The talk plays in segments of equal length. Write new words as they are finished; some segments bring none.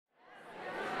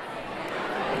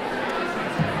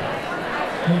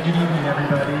Hey, good evening,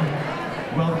 everybody.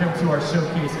 Welcome to our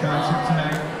showcase concert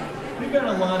tonight. We've got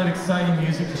a lot of exciting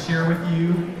music to share with you.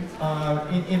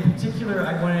 In particular,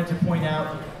 I wanted to point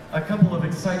out a couple of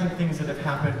exciting things that have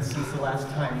happened since the last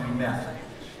time we met.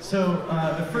 So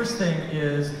the first thing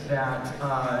is that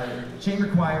chamber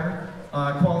choir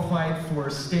qualified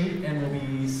for state and will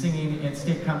be singing in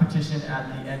state competition at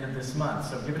the end of this month.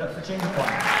 So give it up for chamber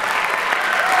choir.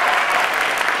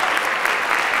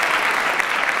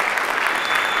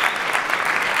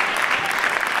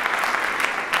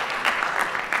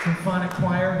 Symphonic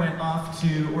choir went off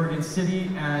to Oregon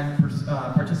City and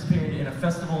participated in a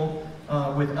festival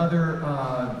with other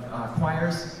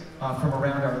choirs from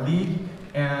around our league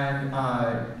and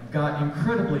got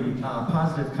incredibly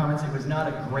positive comments. It was not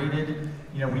a graded,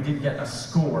 we didn't get a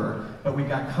score, but we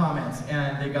got comments,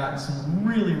 and they got some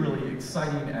really, really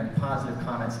exciting and positive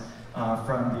comments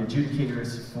from the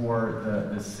adjudicators for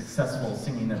the successful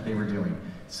singing that they were doing.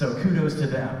 So kudos to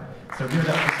them. So give it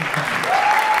up for some comments.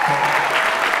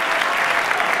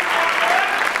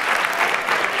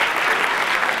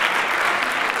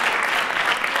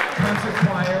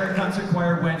 Concert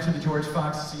choir went to the George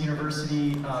Fox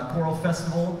University Choral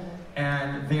Festival,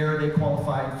 and there they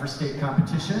qualified for state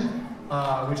competition,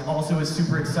 which also is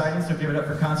super exciting, so give it up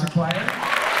for concert choir.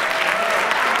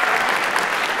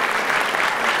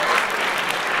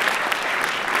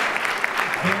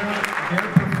 Their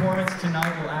performance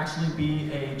tonight will actually be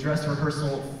a dress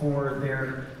rehearsal for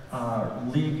their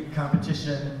league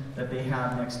competition that they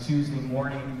have next Tuesday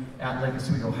morning at Lake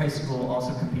Oswego High School,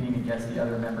 also competing against the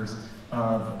other members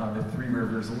of the Three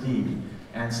Rivers League.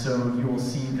 And so you will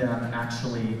see them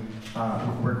actually,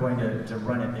 we're going to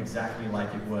run it exactly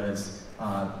like it was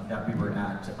that we were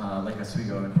at Lake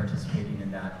Oswego and participating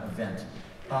in that event.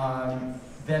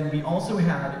 Then we also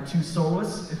had two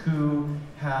soloists who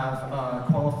have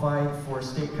qualified for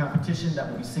state competition that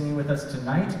will be singing with us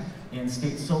tonight in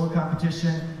state solo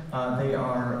competition. They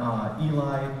are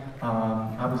Eli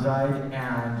Abuzaid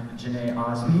and Janae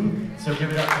Osby. So give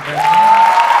it up for them.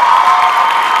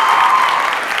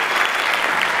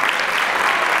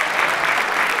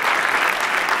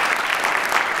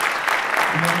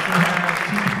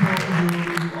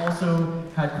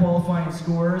 Had qualifying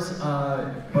scores,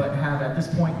 but have at this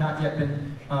point not yet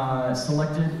been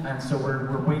selected, and so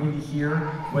we're waiting to hear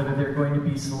whether they're going to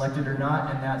be selected or not,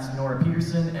 and that's Nora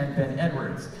Peterson and Ben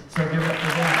Edwards. So give it up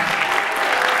for them.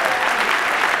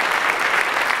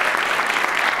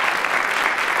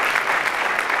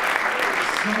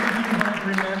 Some of you might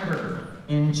remember,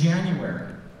 in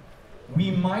January, we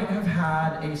might have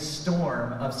had a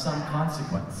storm of some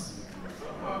consequence.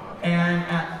 And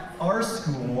at our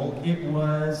school, it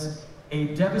was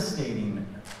a devastating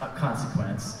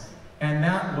consequence, and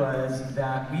that was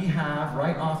that we have,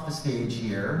 right off the stage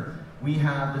here, we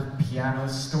have the piano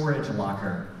storage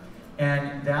locker.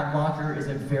 And that locker is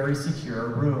a very secure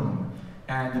room.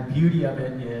 And the beauty of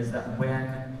it is that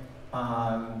when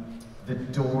the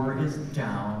door is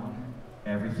down,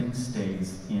 everything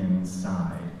stays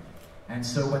inside. And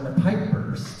so when the pipe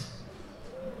burst,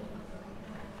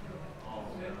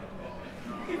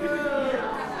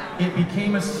 it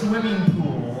became a swimming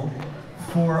pool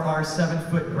for our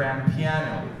 7-foot grand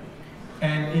piano.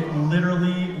 And it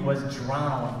literally was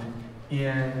drowned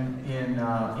in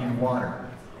water.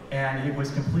 And it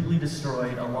was completely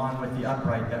destroyed along with the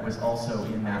upright that was also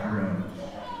in that room.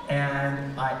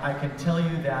 And I can tell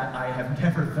you that I have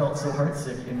never felt so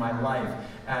heartsick in my life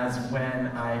as when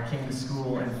I came to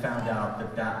school and found out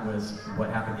that that was what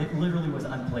happened. It literally was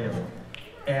unplayable.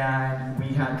 And we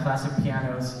had classic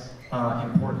pianos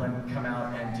in Portland come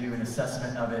out and do an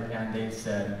assessment of it, and they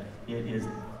said, it is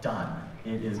done,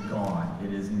 it is gone,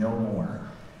 it is no more.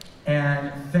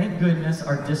 And thank goodness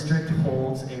our district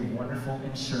holds a wonderful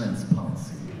insurance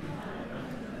policy.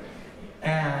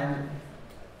 And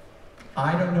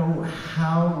I don't know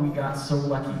how we got so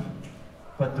lucky,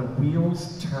 but the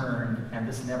wheels turned, and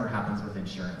this never happens with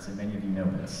insurance, and many of you know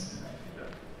this.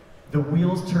 The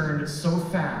wheels turned so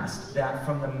fast that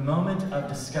from the moment of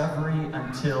discovery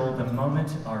until the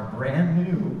moment our brand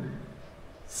new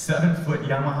 7-foot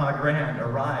Yamaha Grand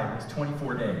arrived was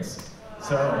 24 days.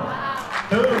 So,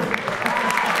 boom!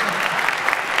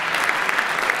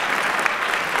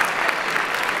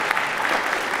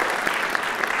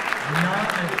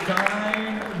 Not a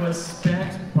dime was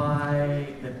spent by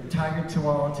the Tigard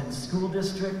School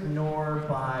District, nor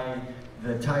by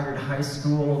the Tigard High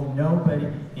School. Nobody.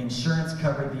 Insurance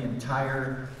covered the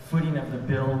entire footing of the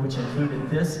bill, which included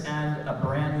this and a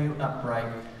brand new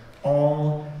upright,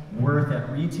 all worth at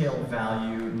retail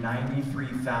value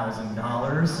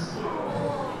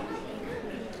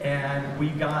 $93,000. And we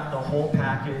got the whole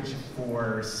package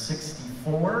for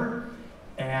 $64,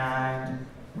 and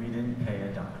we didn't pay a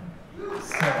dime.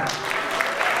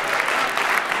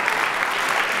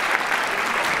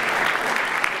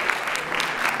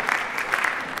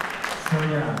 So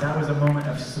yeah, that was a moment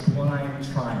of sublime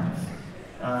triumph.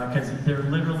 Because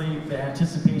the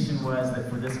anticipation was that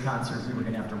for this concert we were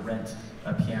going to have to rent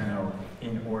a piano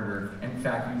in order. In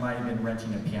fact, we might have been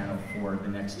renting a piano for the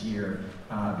next year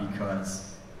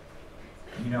because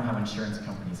you know how insurance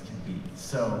companies can be.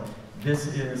 So this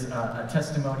is a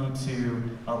testimony to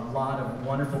a lot of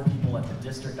wonderful people at the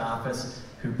district office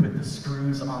who put the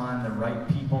screws on the right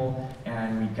people,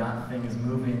 and we got things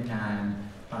moving. And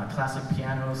Classic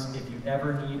Pianos, if you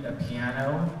ever need a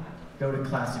piano, go to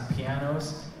Classic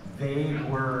Pianos. They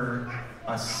were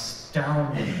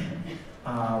astounding.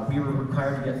 We were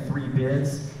required to get 3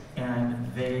 bids, and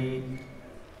they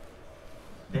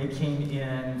came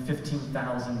in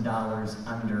 $15,000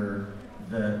 under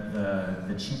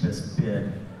the cheapest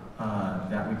bid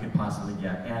that we could possibly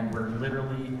get. And we're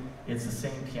literally, it's the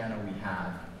same piano we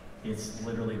have. It's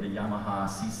literally the Yamaha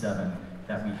C7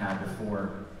 that we had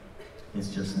before. It's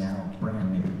just now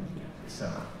brand new. So,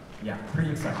 yeah,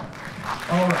 pretty exciting.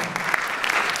 All right.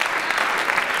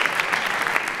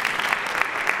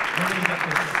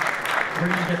 We're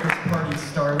gonna get this party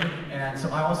started. And so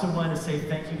I also wanted to say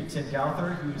thank you to Tim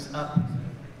Gauther, who's up,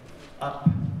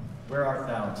 where art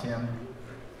thou, Tim?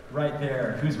 Right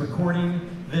there, who's recording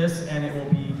this, and it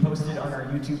will be posted on our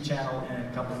YouTube channel in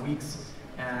a couple of weeks.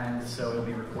 And so it'll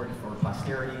be recorded for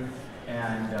posterity.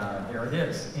 And there it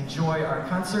is. Enjoy our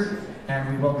concert, and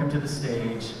we welcome to the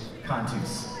stage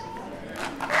Cantus.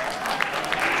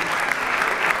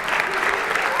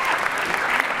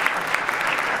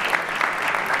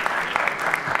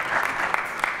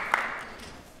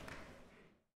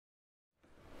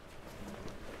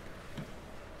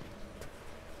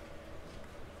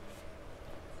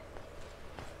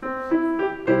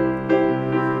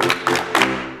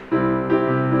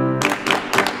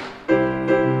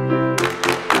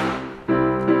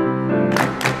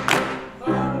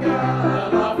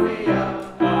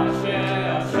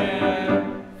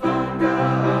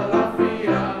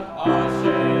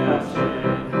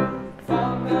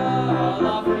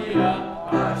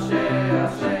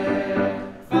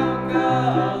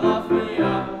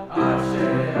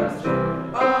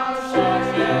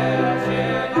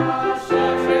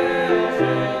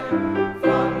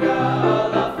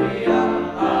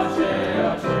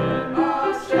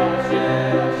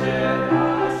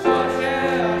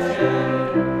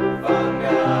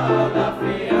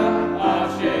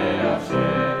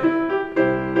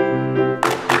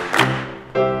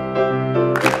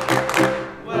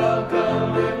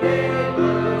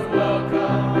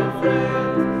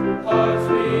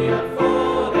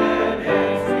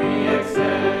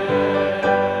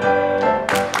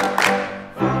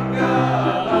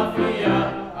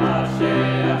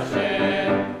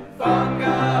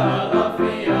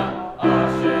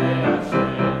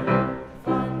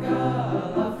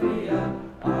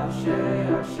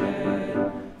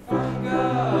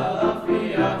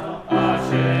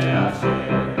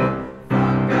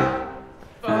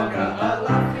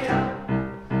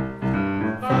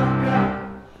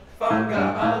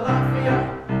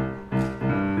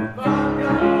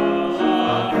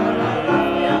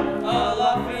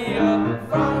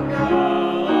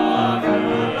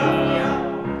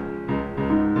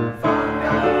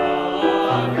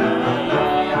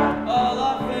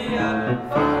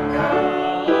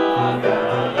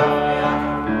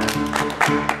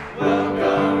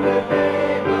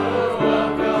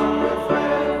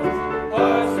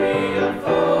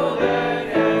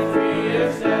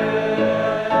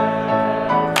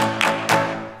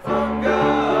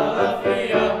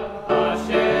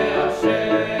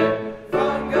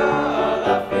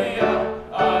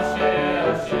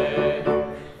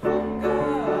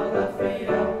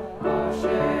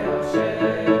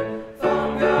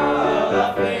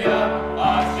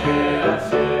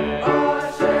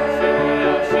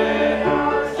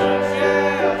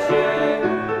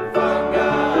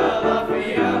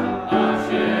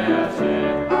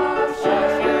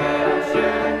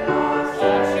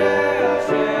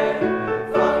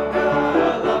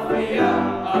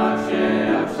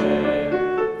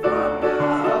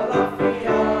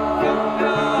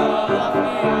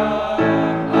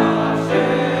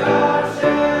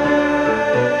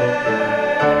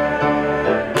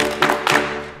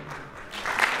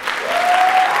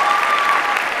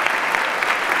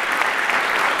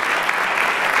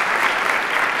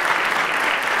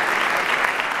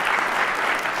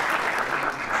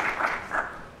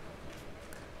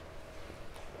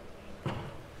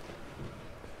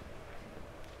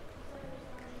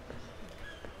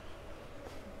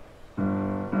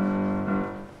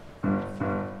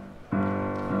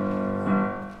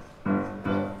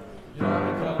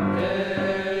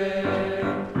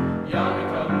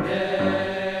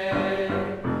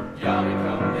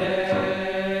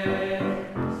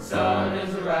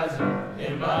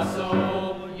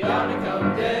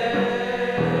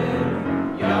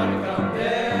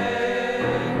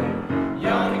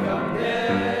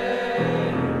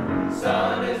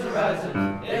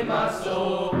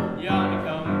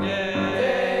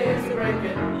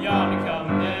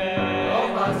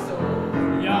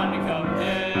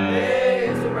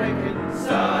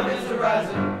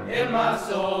 rising in my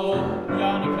soul.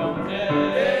 Yonder come day.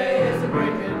 Day is a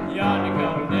breaking. Yonder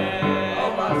come day.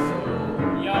 On my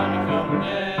soul. Yonder come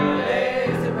day. Day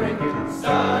is a breaking.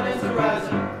 Sun is a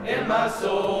rising in my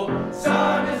soul.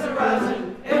 Sun is a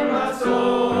rising in my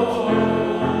soul.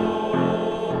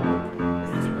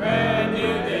 It's a brand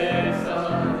new day.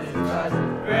 Sun is rising.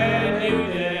 Brand new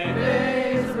day.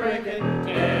 Day is a breaking.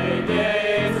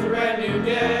 Day is a brand new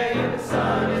day. The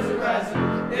sun is a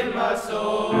rising in my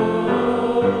soul.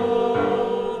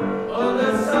 Oh,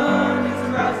 the sun is a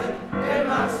rising in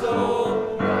my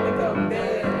soul. Yonder come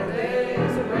day. Day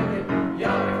is a breaking.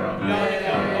 Yonder come day.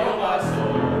 Oh my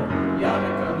soul.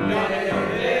 Yonder come day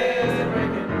is a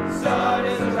breaking. Sun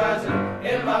is a rising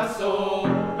in my soul.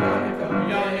 Yonder come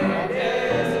day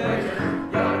is a breaking.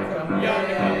 Yonder come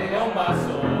day on my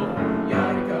soul.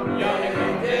 Yonder come day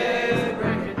is a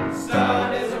breaking. Sun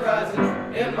is a rising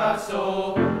in my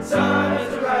soul. Sun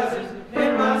is a rising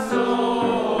in my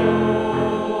soul.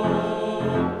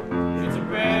 It's a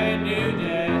brand new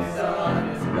day. Sun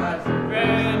is a rising.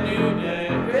 Brand new day.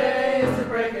 Day is a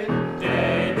breaking.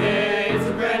 Day is a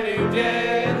brand new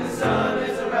day. The sun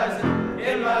is a rising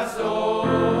in my soul.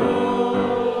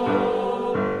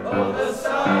 Oh, the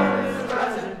sun is a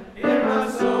rising in my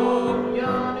soul.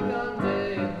 Yonder come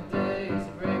day, the day is a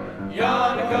breaking.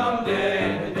 Yonder come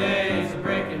day, the day is a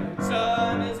breaking.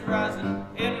 Sun is rising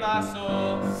in my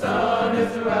soul. Sun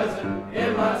is a rising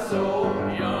in my soul.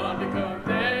 Yonder come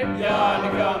day.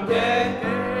 Yonder come day,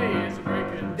 Day is a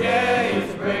breaking. day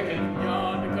is a breaking.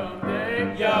 Yonder come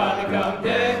day. Yonder come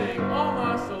day. Sing all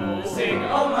my soul. Sing,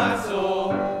 oh my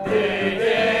soul,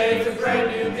 day is a brand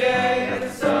new day, and the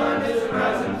sun is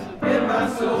rising in my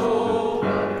soul.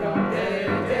 Yonder come day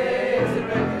is a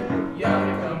breaking.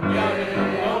 Yonder come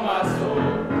oh my soul.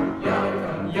 Yonder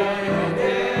come day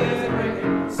is a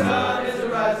breaking. Sun is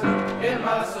rising in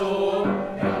my soul.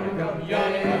 Yonder come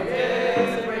day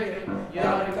is a breaking.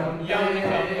 Yonder come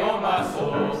on my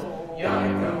soul.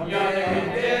 Yonder come day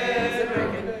is a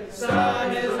breaking. Sun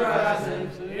is rising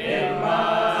in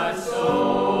my soul.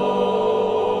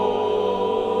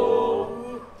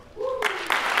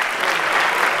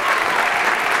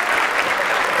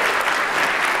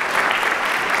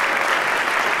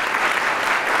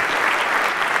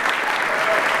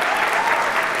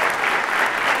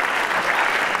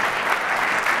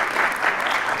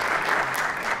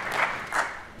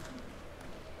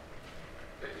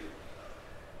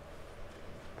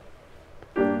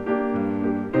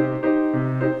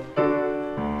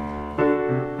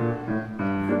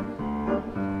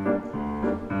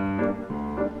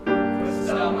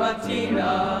 Questa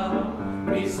mattina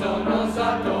mi sono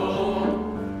alzato,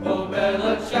 oh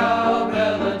bella ciao,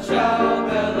 bella ciao,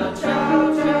 bella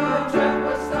ciao, ciao, ciao.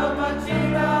 Questa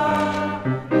mattina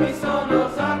mi sono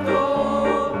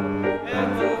alzato e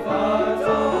ho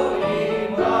fatto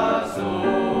l'invaso.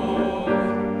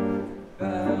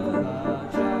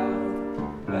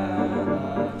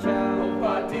 Bella ciao, oh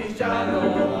partigiano,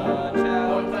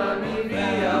 portami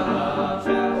via.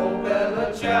 Oh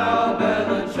bella ciao,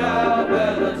 bella ciao,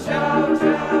 bella ciao,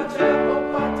 ciao, ciao. Oh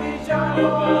partigiano,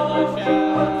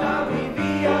 portami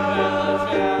via,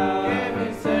 che mi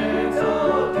sento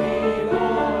di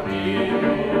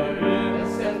morire e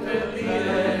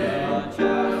seppellire su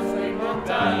in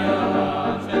montagna.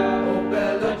 Oh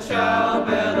bella ciao,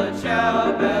 bella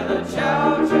ciao, bella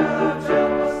ciao, ciao,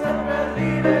 ciao. Oh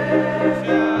seppellire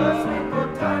su in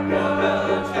montagna.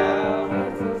 Bella ciao.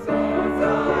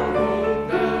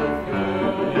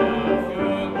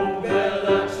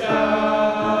 Bella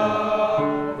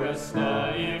ciao,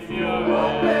 questa è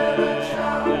fiore.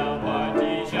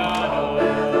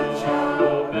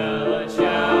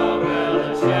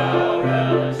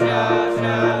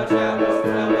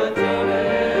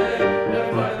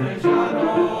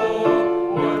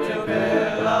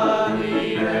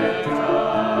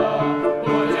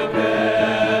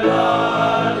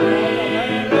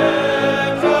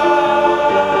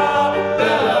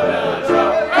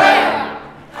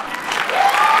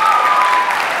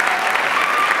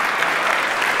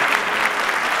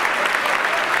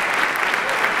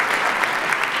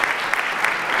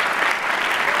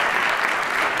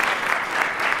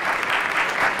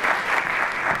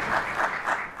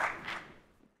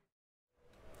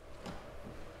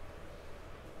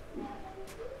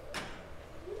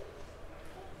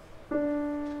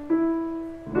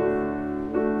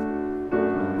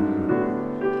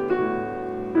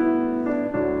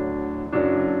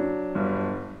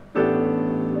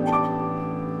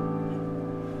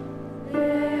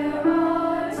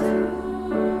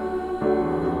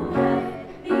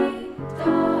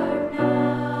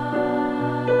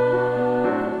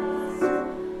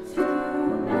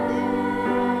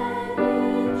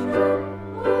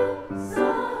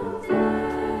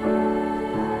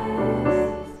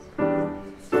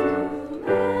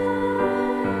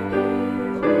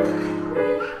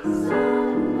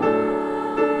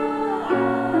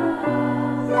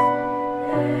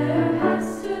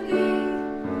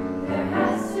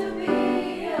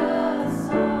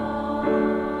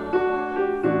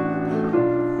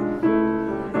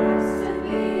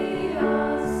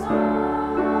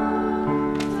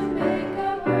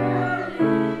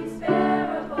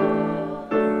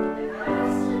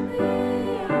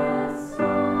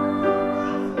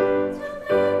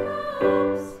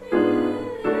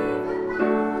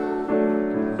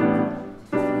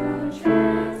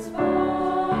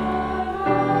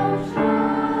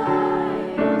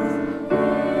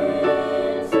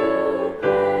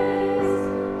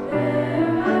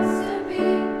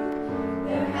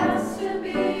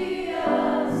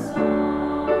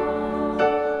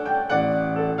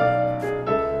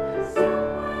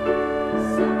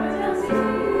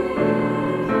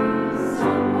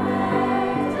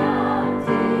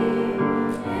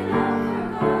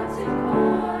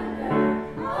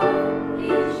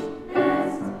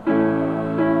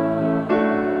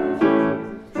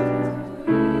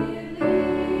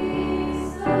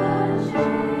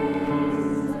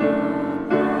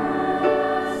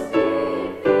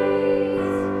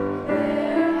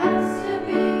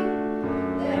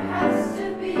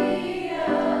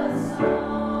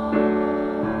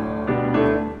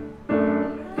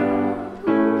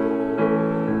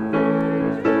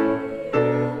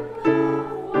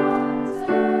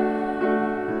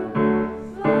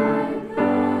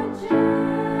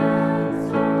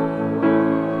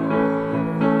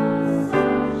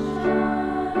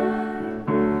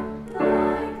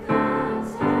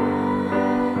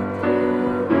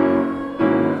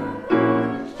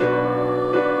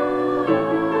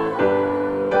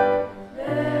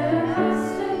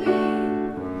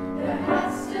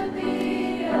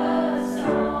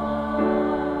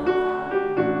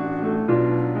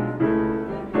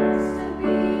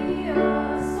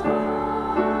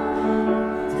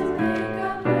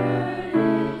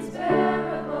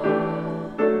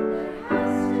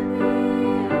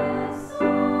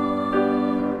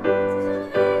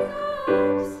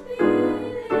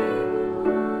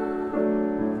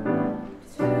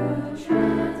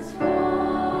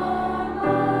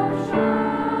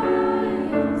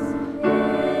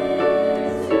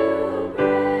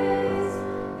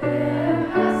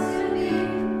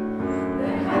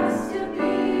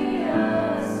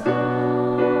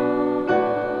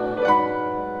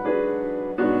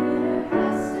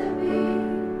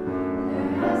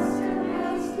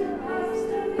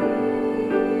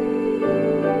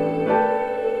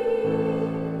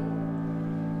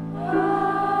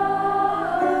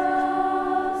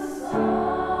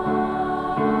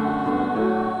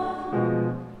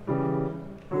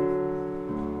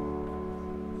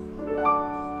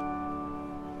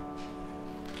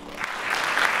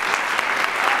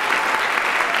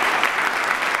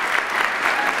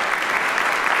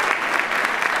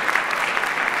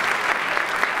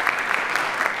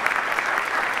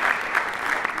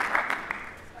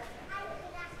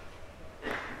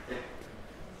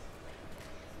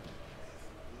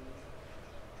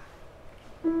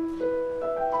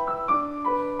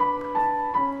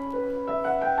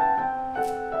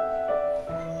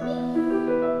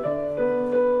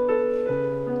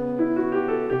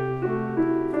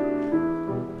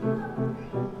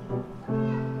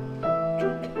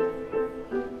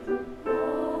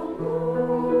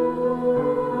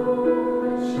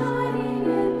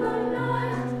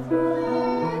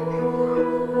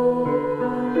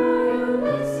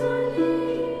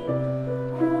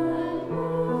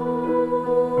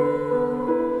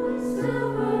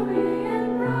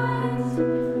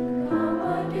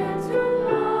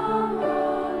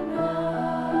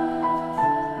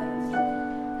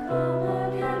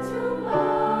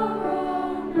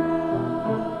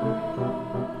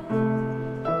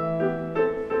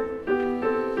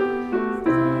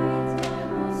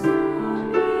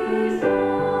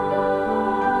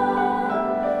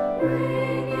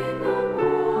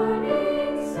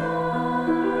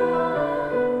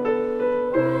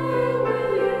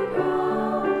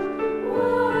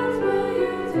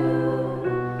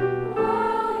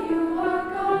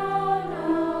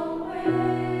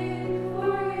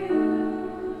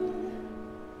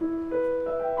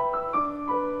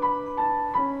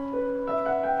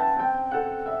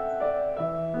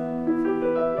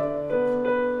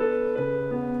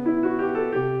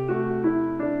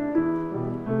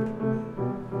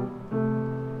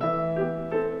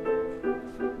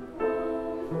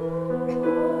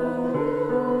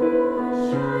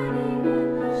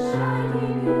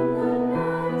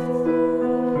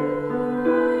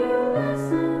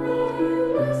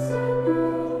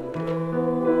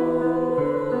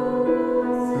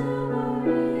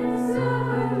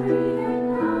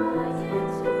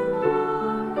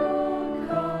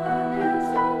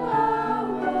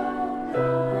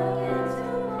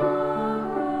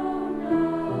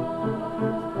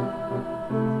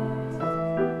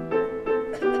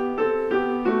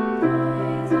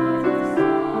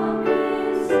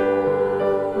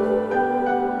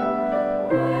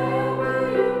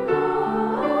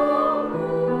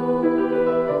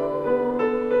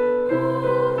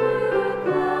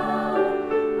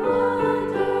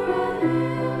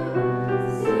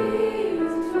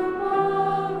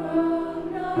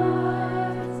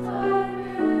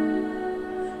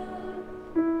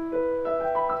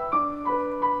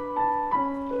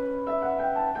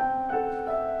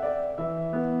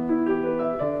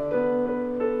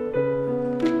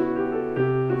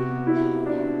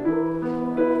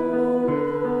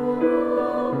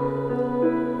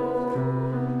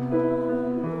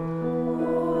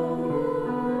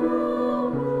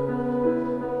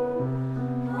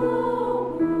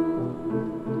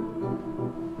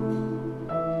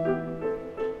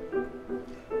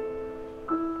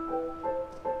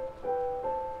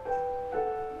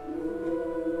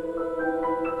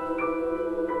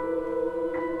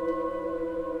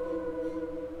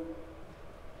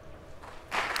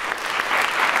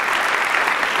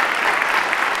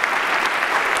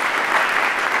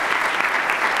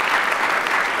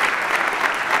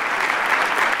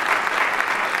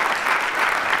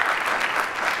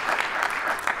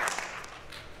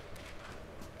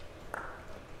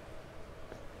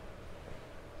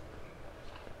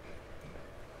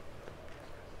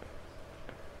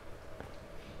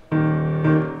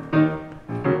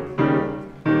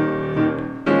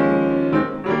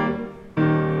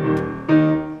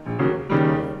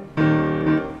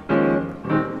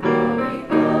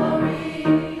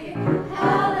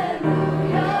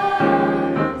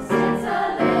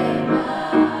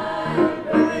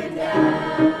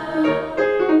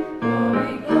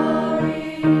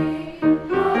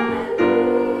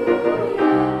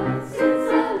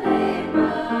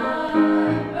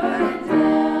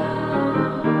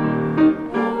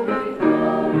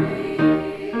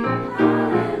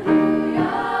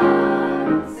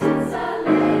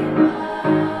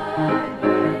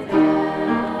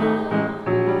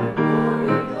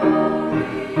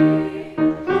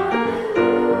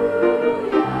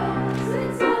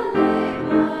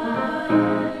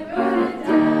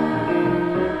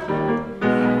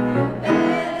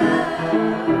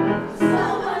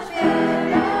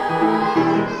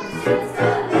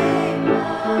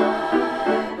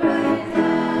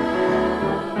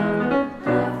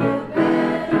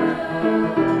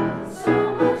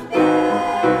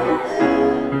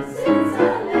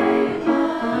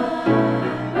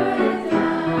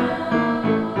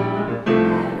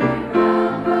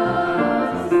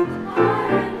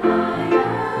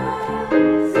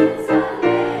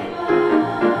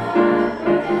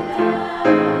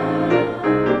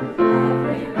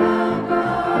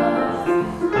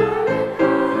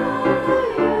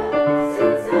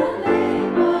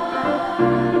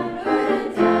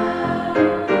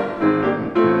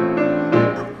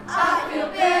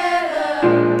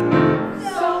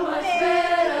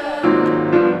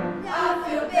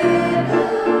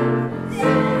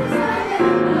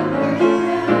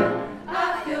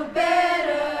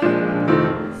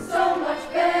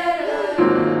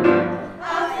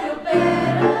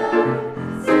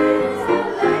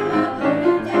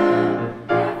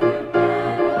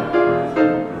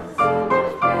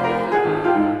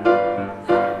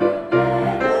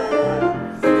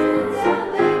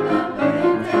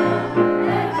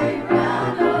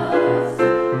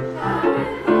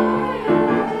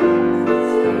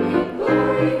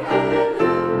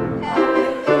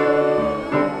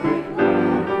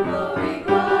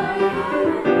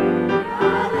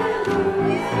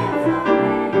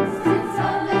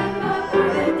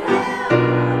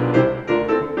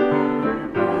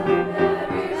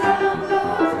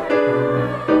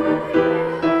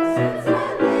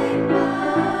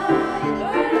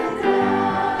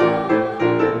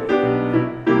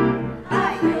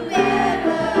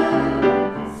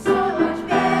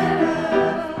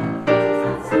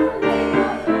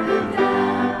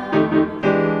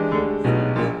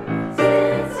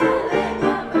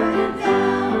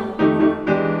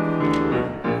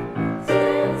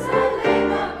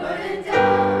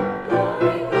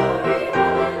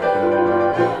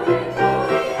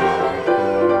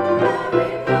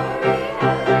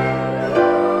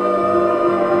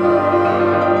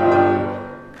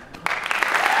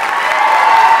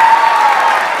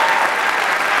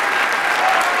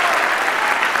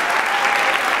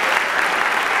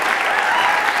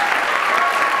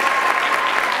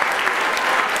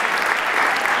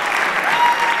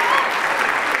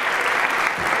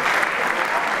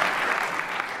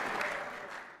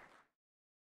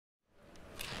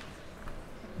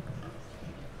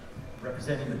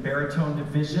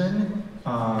 Vision,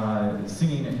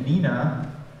 singing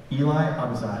Nina, Eli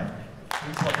Abzai.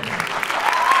 Please welcome him.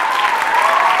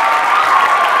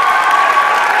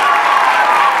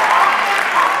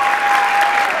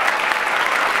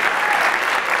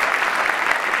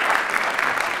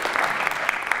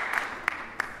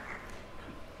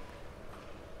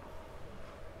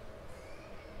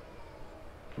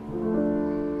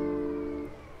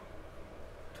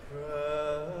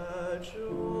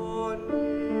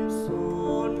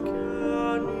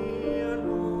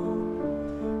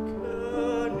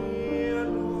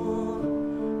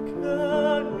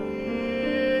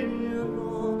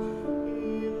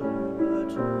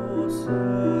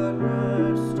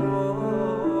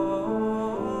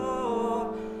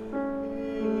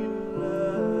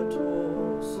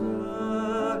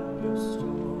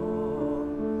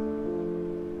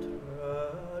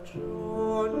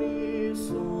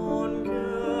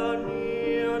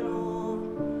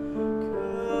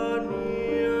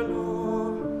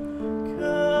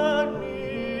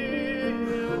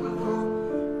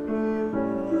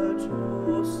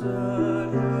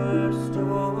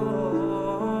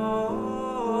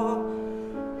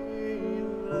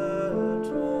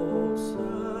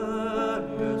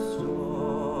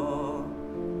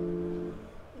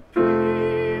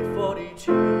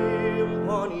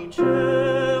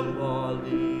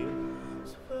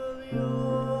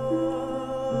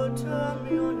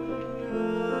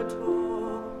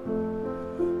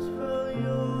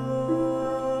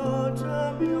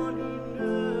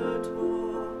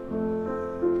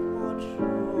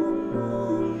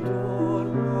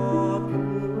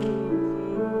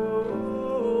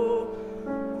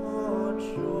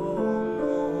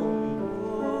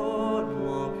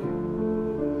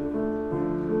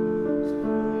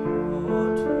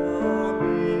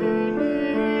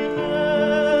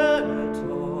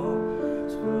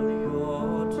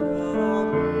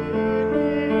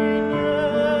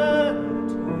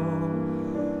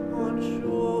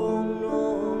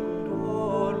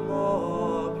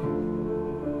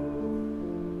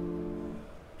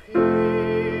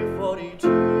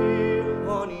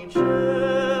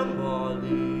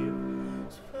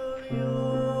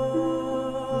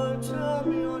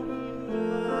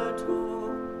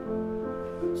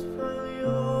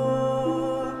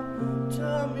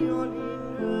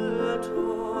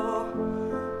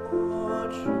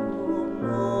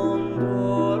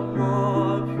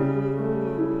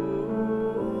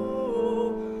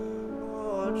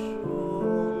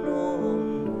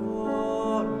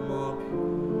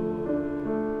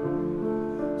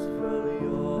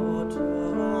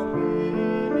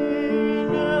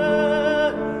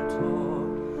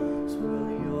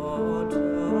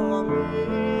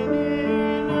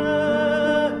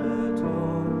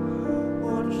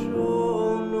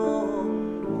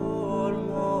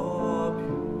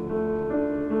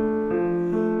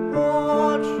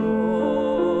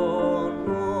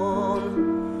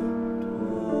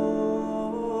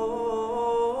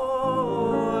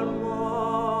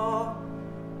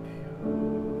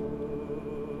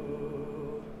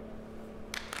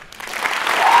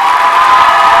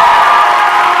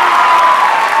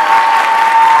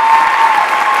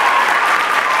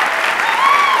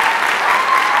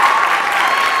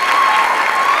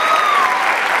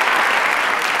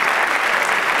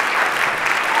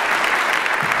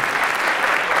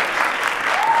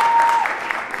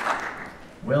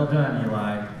 Well done,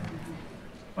 Eli.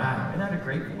 Wow, isn't that a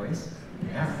great voice?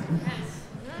 Yeah.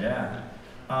 Yeah.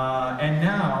 And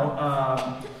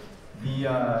now,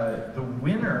 the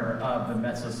winner of the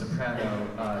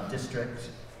mezzo-soprano district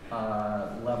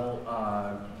level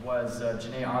was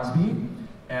Janae Osby,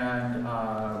 and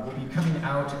will be coming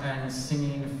out and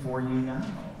singing for you now.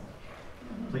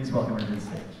 Please welcome her to the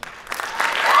stage.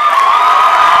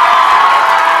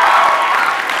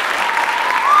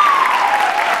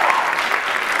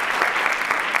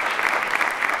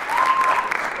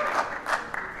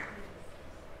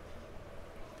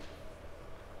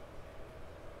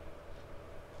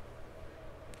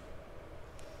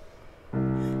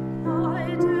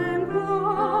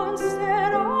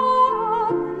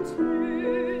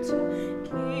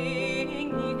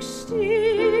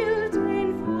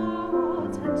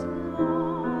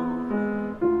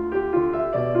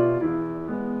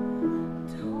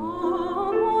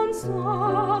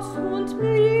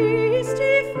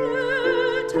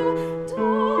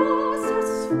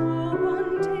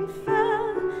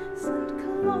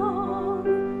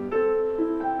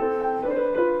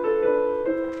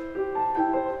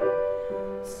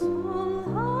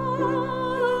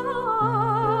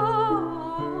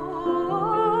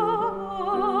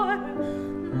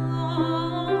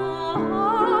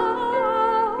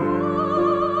 Oh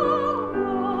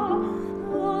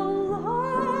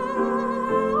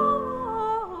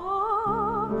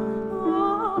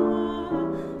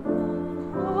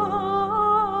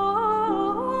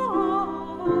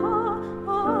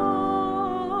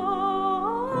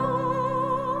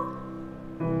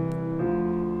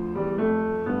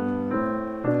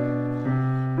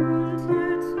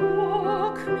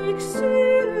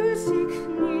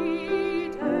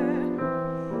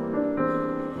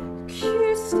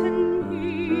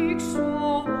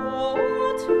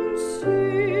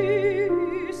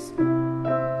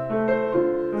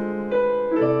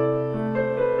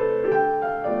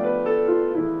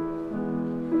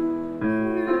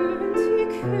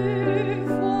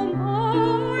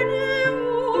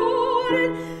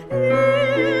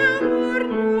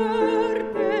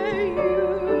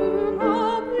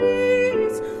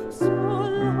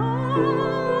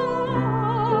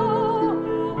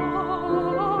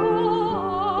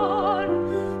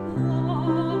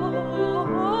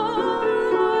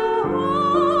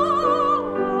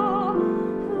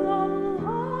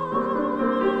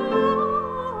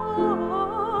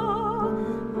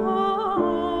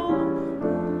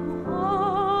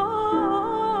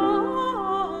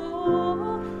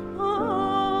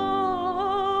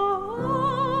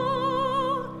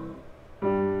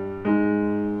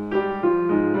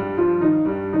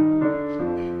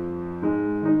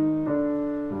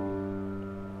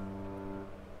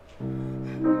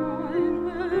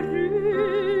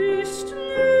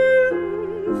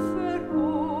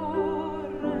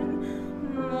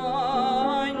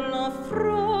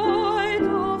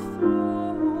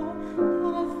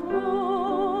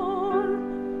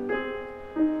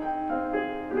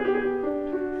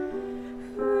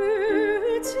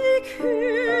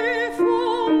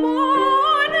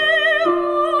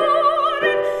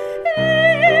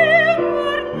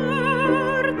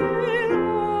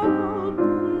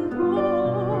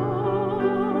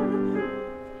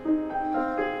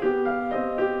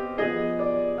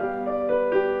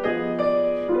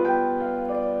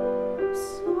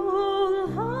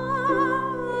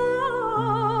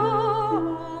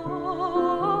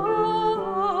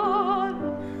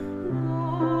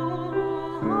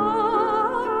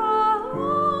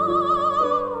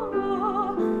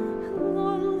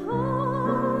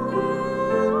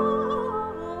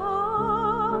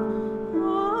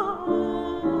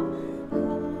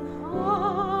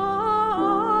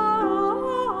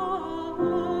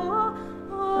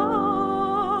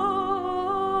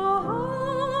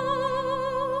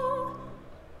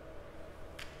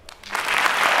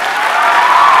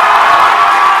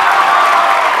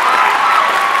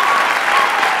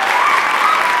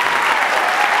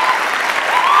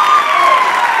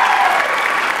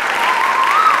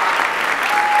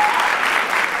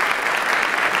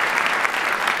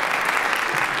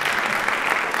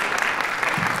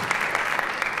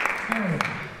Okay.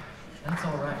 That's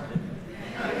all right.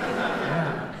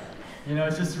 Yeah. You know,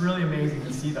 it's just really amazing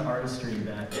to see the artistry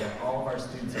that all of our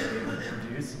students are able to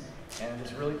produce. And I'm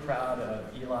just really proud of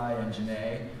Eli and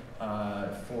Janae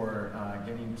for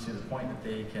getting to the point that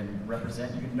they can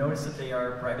represent. You can notice that they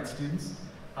are private students.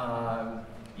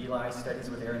 Eli studies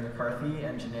with Erin McCarthy,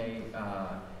 and Janae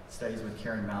studies with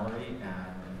Karen Mallory,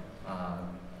 and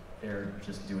they're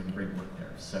just doing great work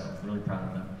there. So really proud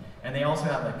of them. And they also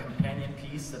have a companion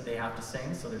piece that they have to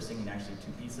sing, so they're singing actually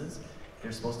 2 pieces.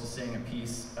 They're supposed to sing a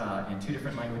piece in 2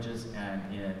 different languages and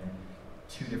in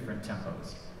 2 different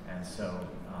tempos. And so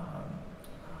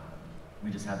we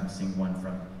just have them sing one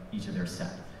from each of their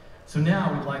set. So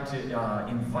now we'd like to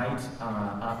invite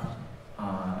up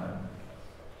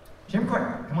Jim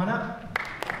Court. Come on up.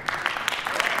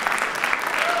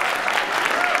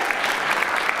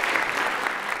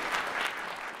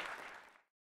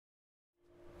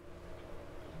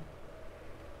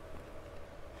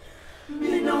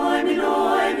 Minoi,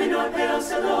 minoi, minoi, pero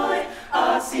saloi,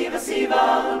 siva,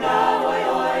 siva, unga, oi,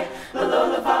 oi,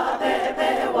 lolo, fa, pe,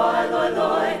 wai, loi,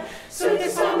 loi, suki,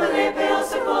 samale, pe,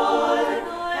 saboi,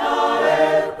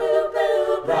 awe,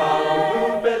 pelu,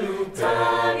 pelu,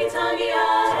 tangi, tangi,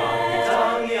 ae,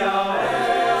 tangi, ae,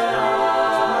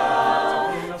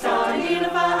 tangi, na,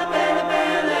 fa, pele,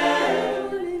 pele,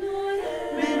 minoi,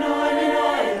 minoi,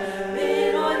 minoi,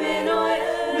 minoi, minoi,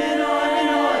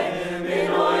 minoi,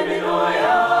 minoi, minoi,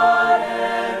 ae,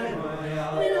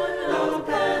 minoi, lolo,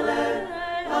 pele,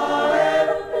 ae,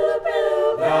 pelu,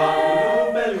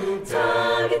 pelu,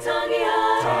 tangi, tangi,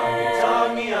 ae,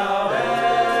 tangi, ae,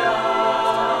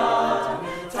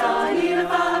 tangi, na,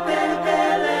 fa, pele,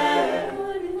 pele,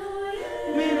 minoi,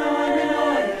 minoi,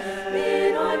 minoi,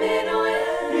 minoi, minoi,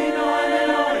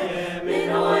 minoi,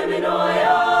 minoi, minoi,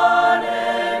 ae,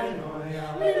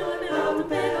 minoi, lolo,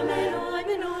 pele, minoi,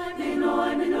 minoi,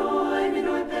 minoi, minoi,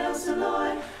 minoi, pele,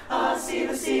 saloi,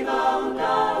 siva, siva,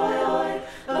 unga, oi, oi,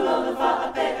 lolo, fa,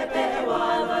 pe,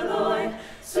 wai, loi, loi,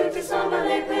 suki,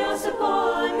 samale, pe,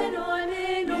 saboi, minoi,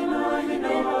 minoi,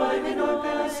 minoi, minoi,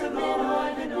 pele, saboi,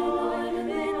 minoi, minoi,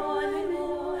 minoi,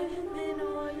 minoi,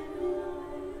 minoi.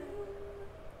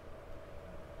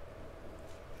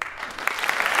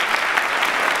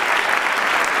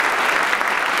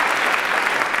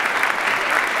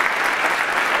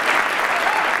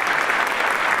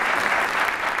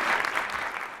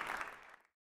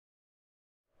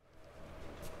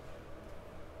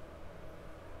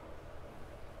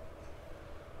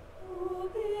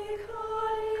 Ubi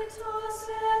caritas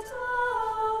et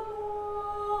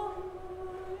amor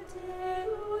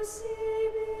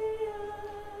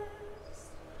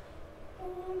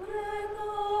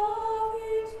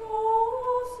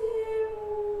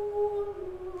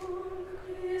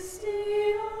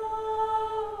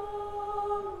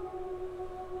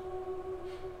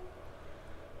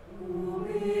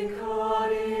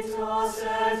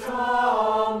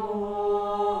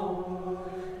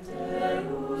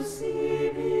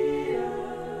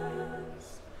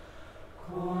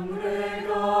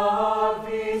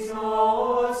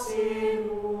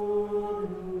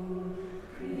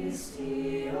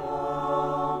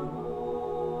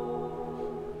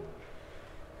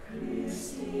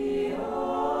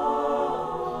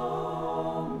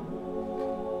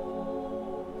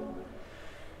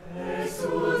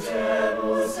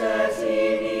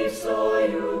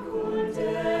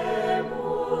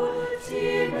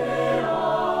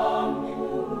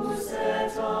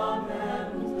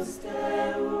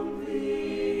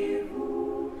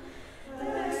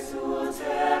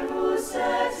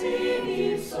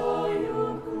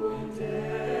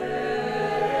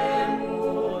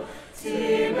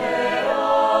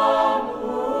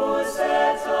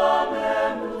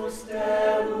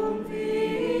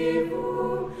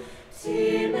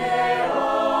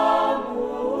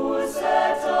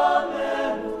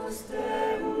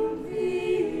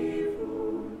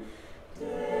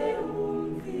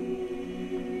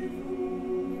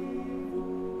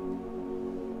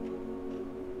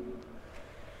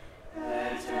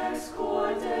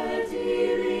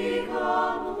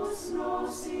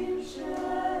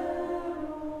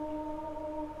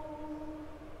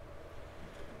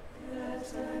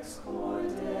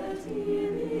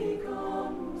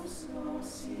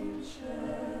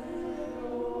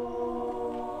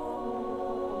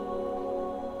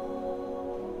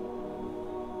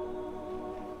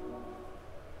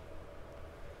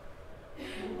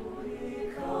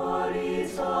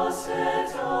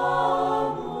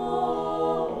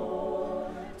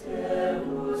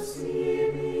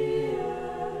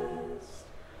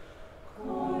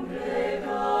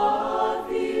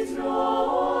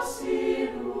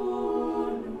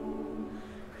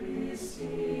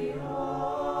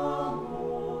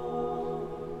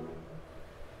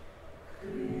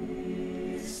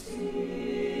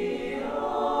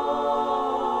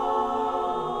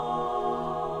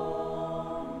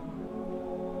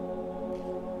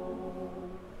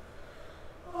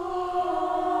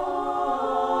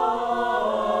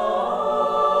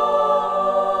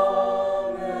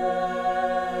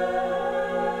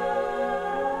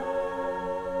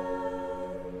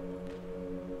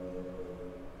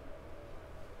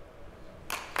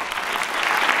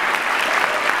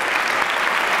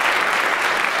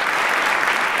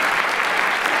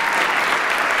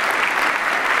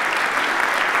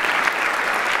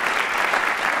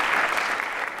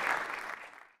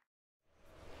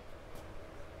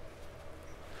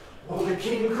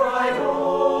king cried,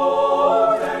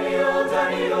 "Oh, Daniel,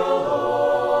 Daniel,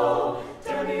 oh,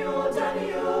 Daniel,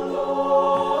 Daniel,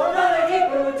 oh, not a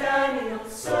Hebrew Daniel,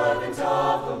 servant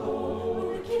of the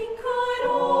Lord." The king cried,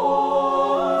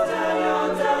 "Oh, Daniel,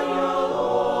 Daniel,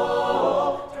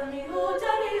 oh, Daniel,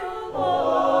 Daniel,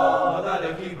 oh, not a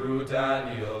Hebrew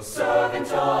Daniel,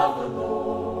 servant of the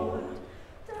Lord."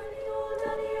 Daniel,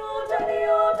 Daniel,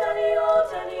 Daniel, Daniel,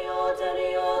 Daniel,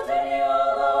 Daniel, Daniel,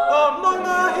 oh. Among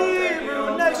the Hebrew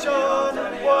nation,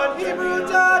 one Hebrew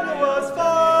Daniel was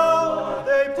found.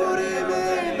 They put him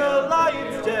in the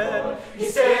lion's den. He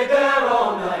stayed there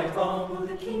all night long.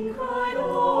 The king cried,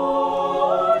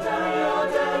 "Oh, Daniel,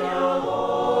 Daniel,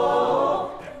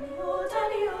 oh, Daniel,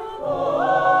 Daniel,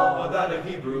 oh, that a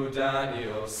Hebrew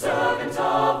Daniel, servant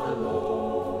of the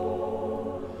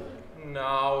Lord."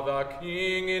 Now the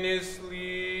king in his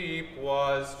sleep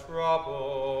was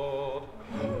troubled,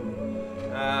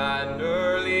 and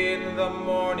early in the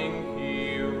morning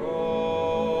he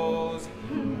rose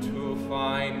to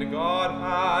find God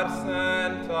had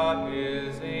sent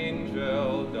his angel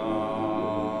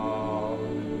down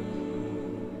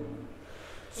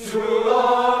To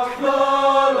lock the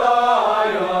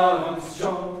lion's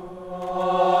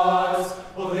jaws.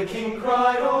 Oh, the king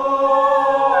cried, "Oh,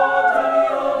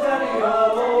 Daniel, Daniel,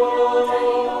 oh,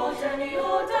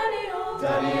 Daniel, Daniel,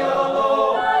 Daniel,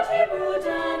 oh, that Hebrew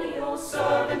Daniel,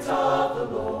 servant of the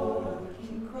Lord." The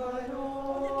king cried,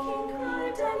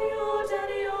 "Daniel,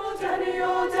 Daniel,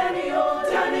 Daniel, Daniel,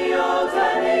 Daniel,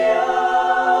 Daniel,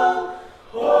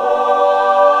 oh."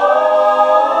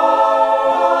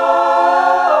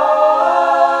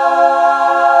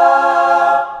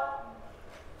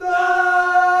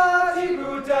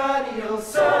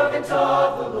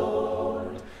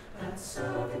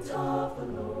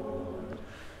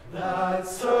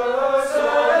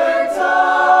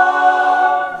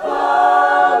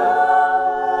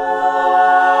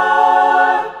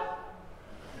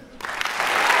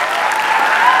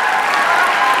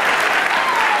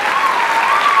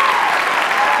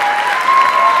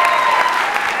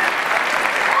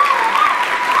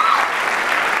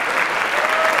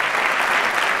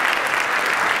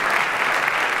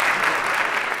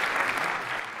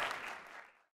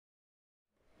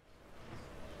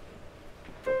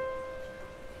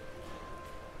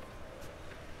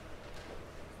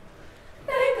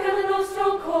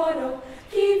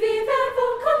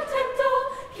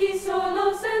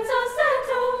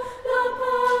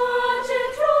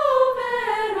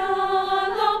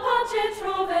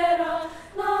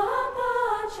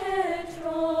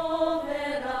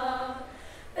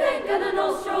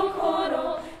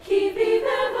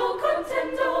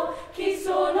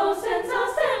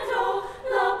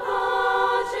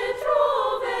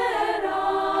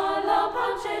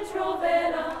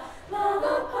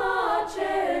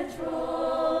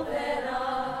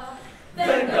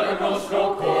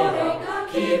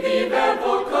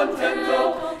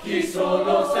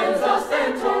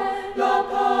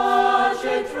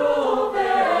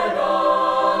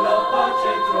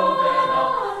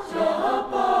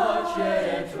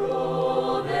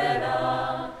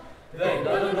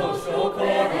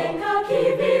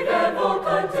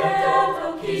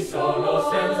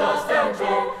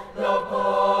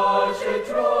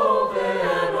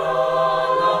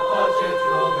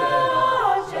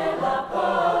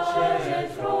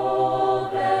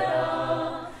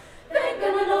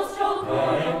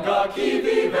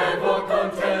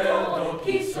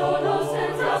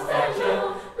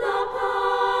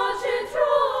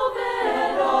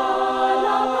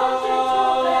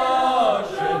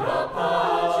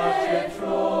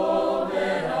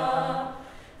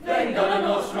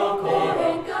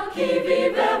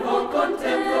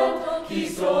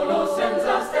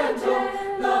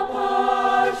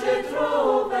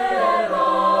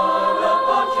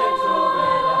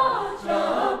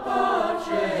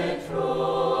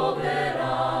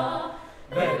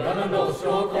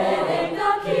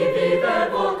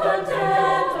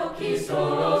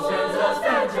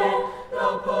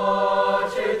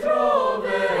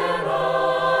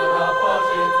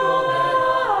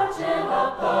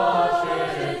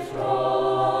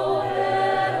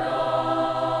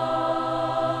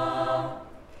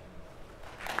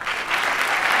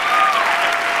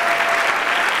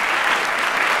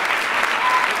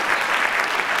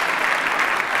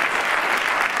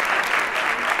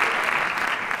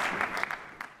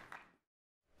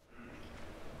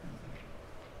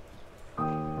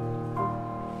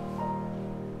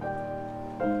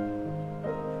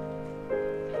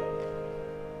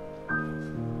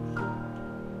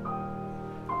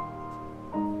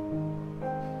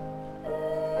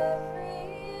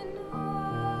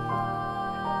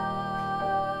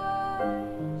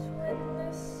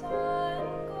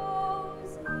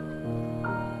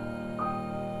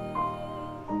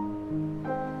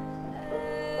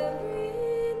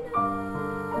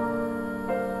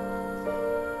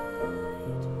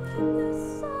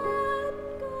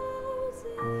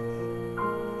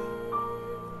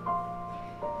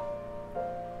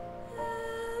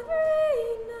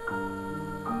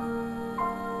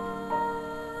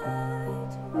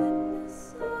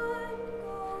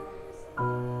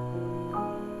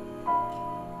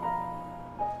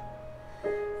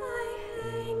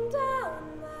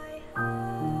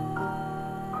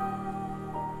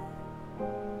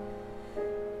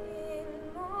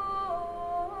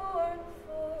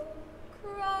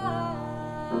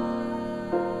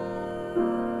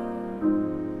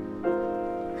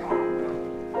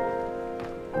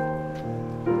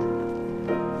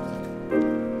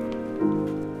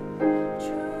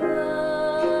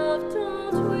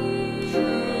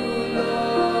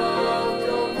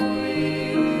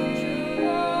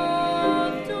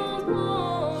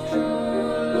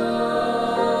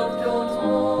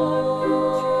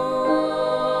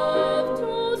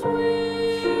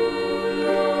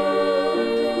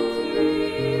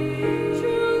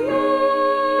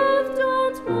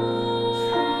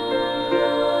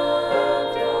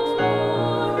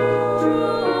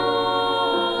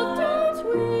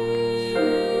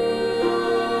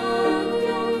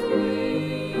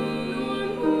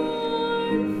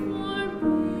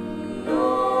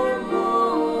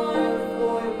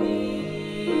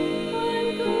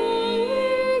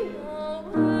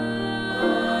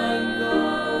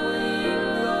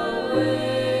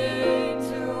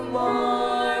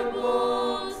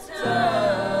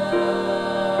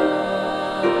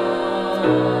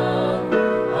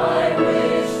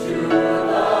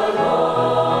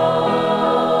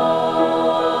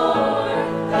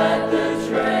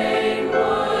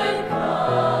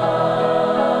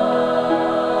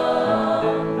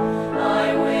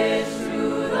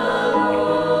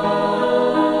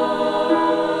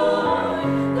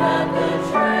 that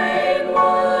the train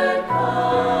would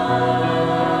come.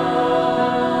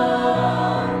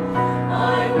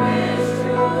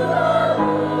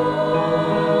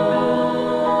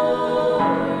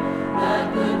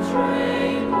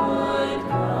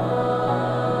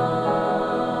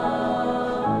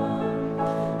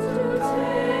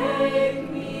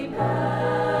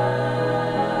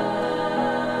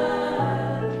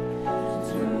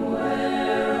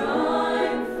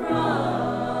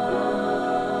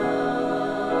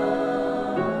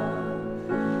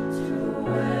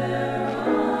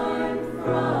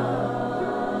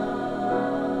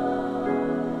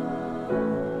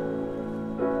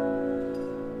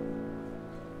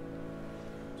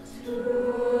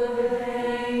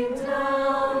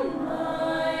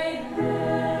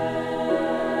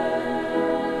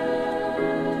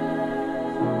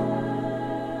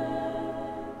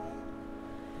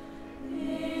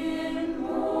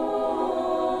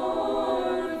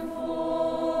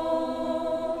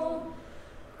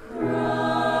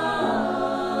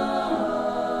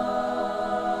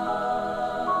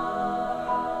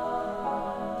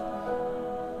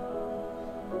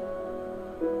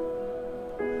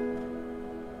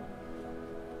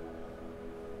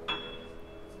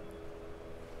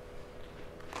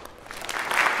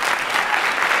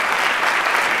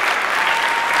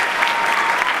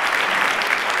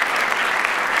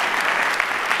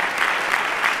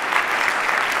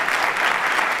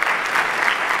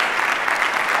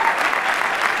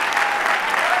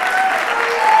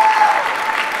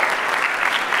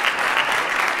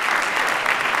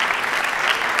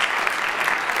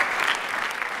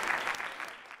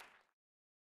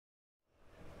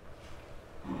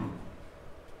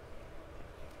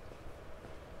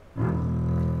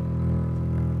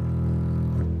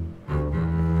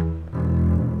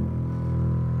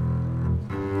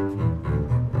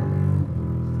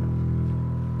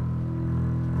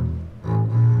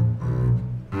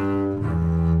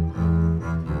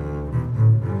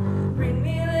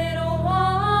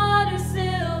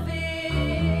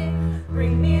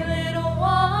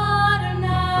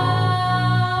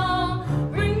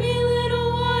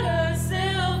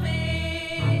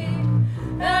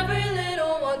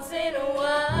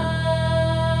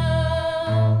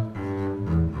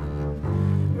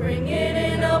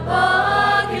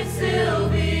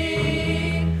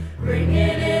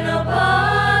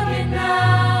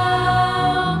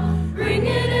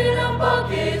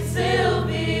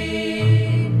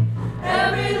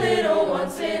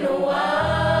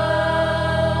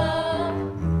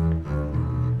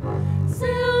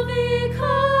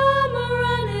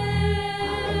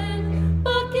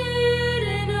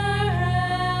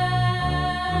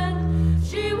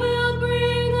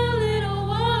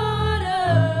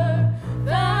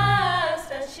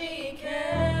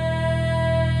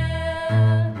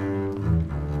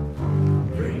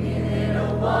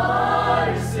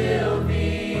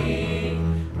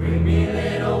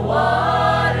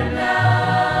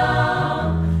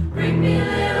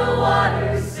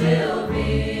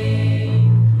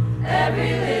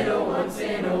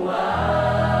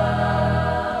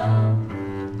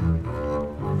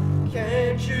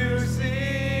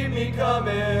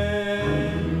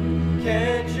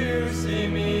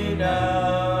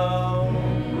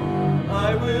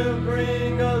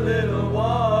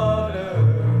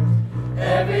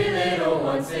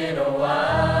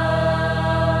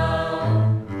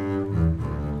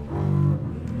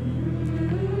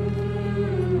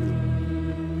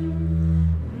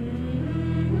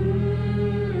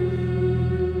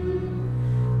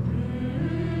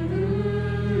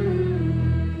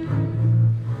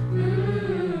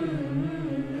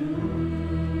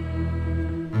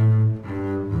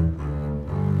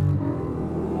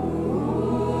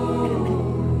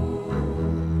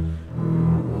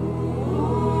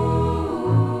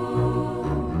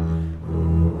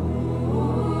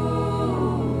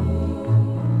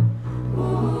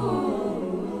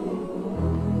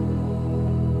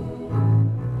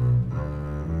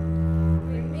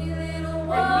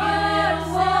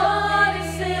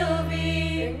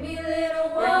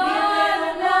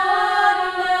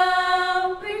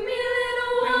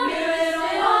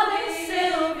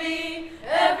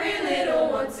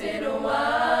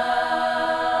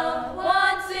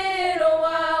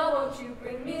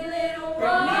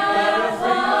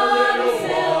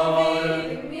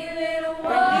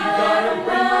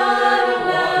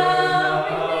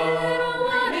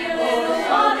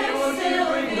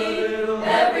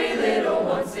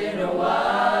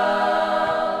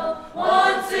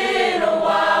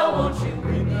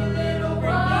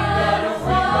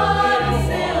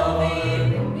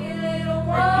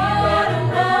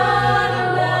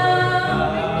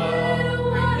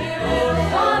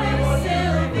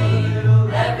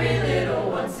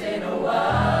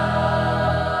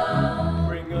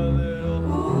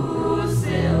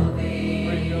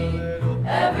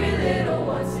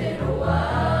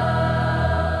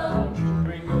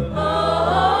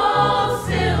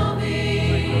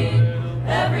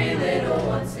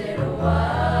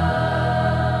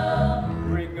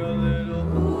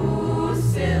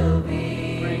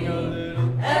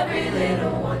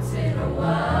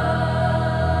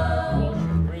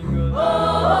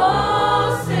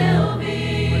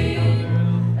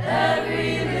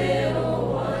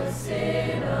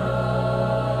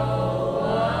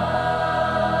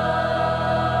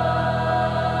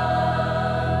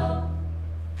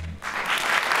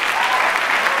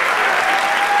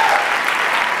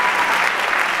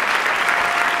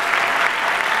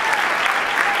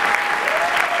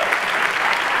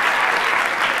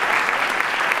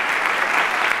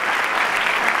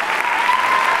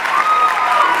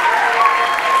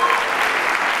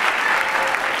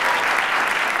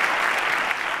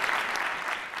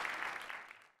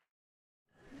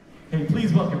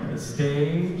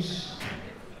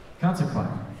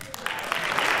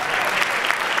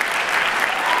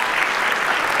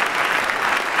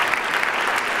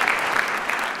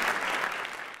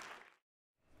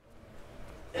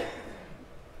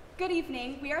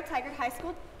 we are Tigard High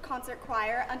School Concert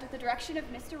Choir under the direction of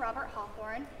Mr. Robert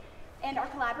Hawthorne, and our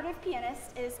collaborative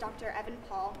pianist is Dr. Evan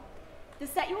Paul. The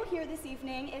set you will hear this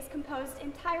evening is composed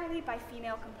entirely by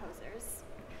female composers.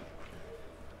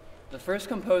 The first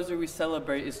composer we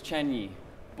celebrate is Chen Yi.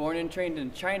 Born and trained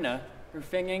in China, her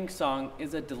Feng song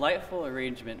is a delightful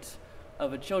arrangement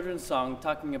of a children's song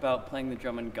talking about playing the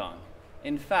drum and gong.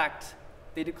 In fact,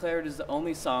 they declare it is the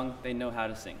only song they know how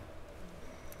to sing.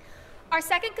 Our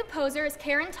second composer is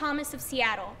Karen Thomas of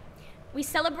Seattle. We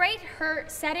celebrate her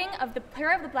setting of The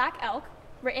Prayer of the Black Elk,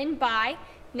 written by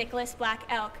Nicholas Black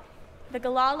Elk, the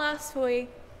Galala Soy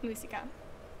Musica.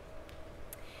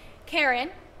 Karen,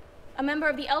 a member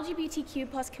of the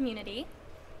LGBTQ+ community,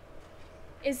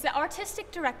 is the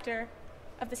artistic director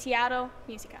of the Seattle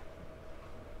Musica.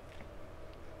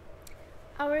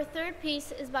 Our third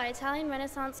piece is by Italian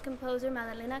Renaissance composer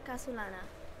Maddalena Casulana.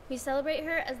 We celebrate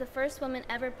her as the first woman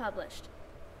ever published.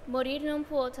 Morir non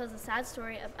può tells a sad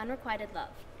story of unrequited love.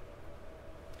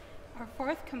 Our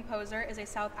fourth composer is a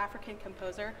South African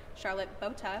composer, Charlotte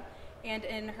Botha, and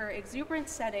in her exuberant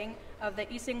setting of the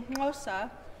Isingxhosa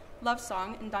love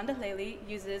song, Ndandaleli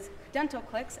uses dental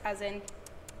clicks, as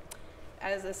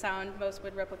a sound most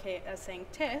would replicate as saying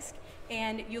tisk,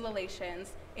 and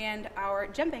ululations. And our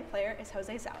djembe player is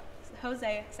Jose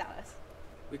Salas.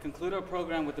 We conclude our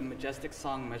program with the majestic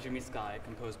song Measure Me Sky,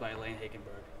 composed by Elaine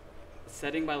Hagenberg.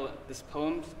 This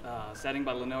poem, setting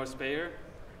by Lenore Speyer.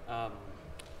 All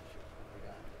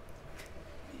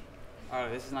right,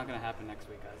 this is not going to happen next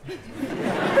week, guys.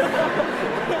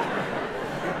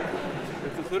 We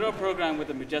conclude our program with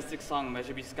the majestic song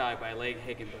Measure Me Sky by Elaine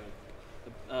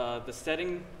Hagenberg. The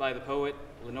setting by the poet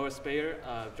Lenore Speyer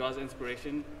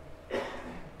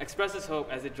expresses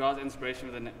hope as it draws inspiration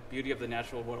from the beauty of the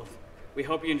natural world. We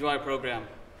hope you enjoy our program.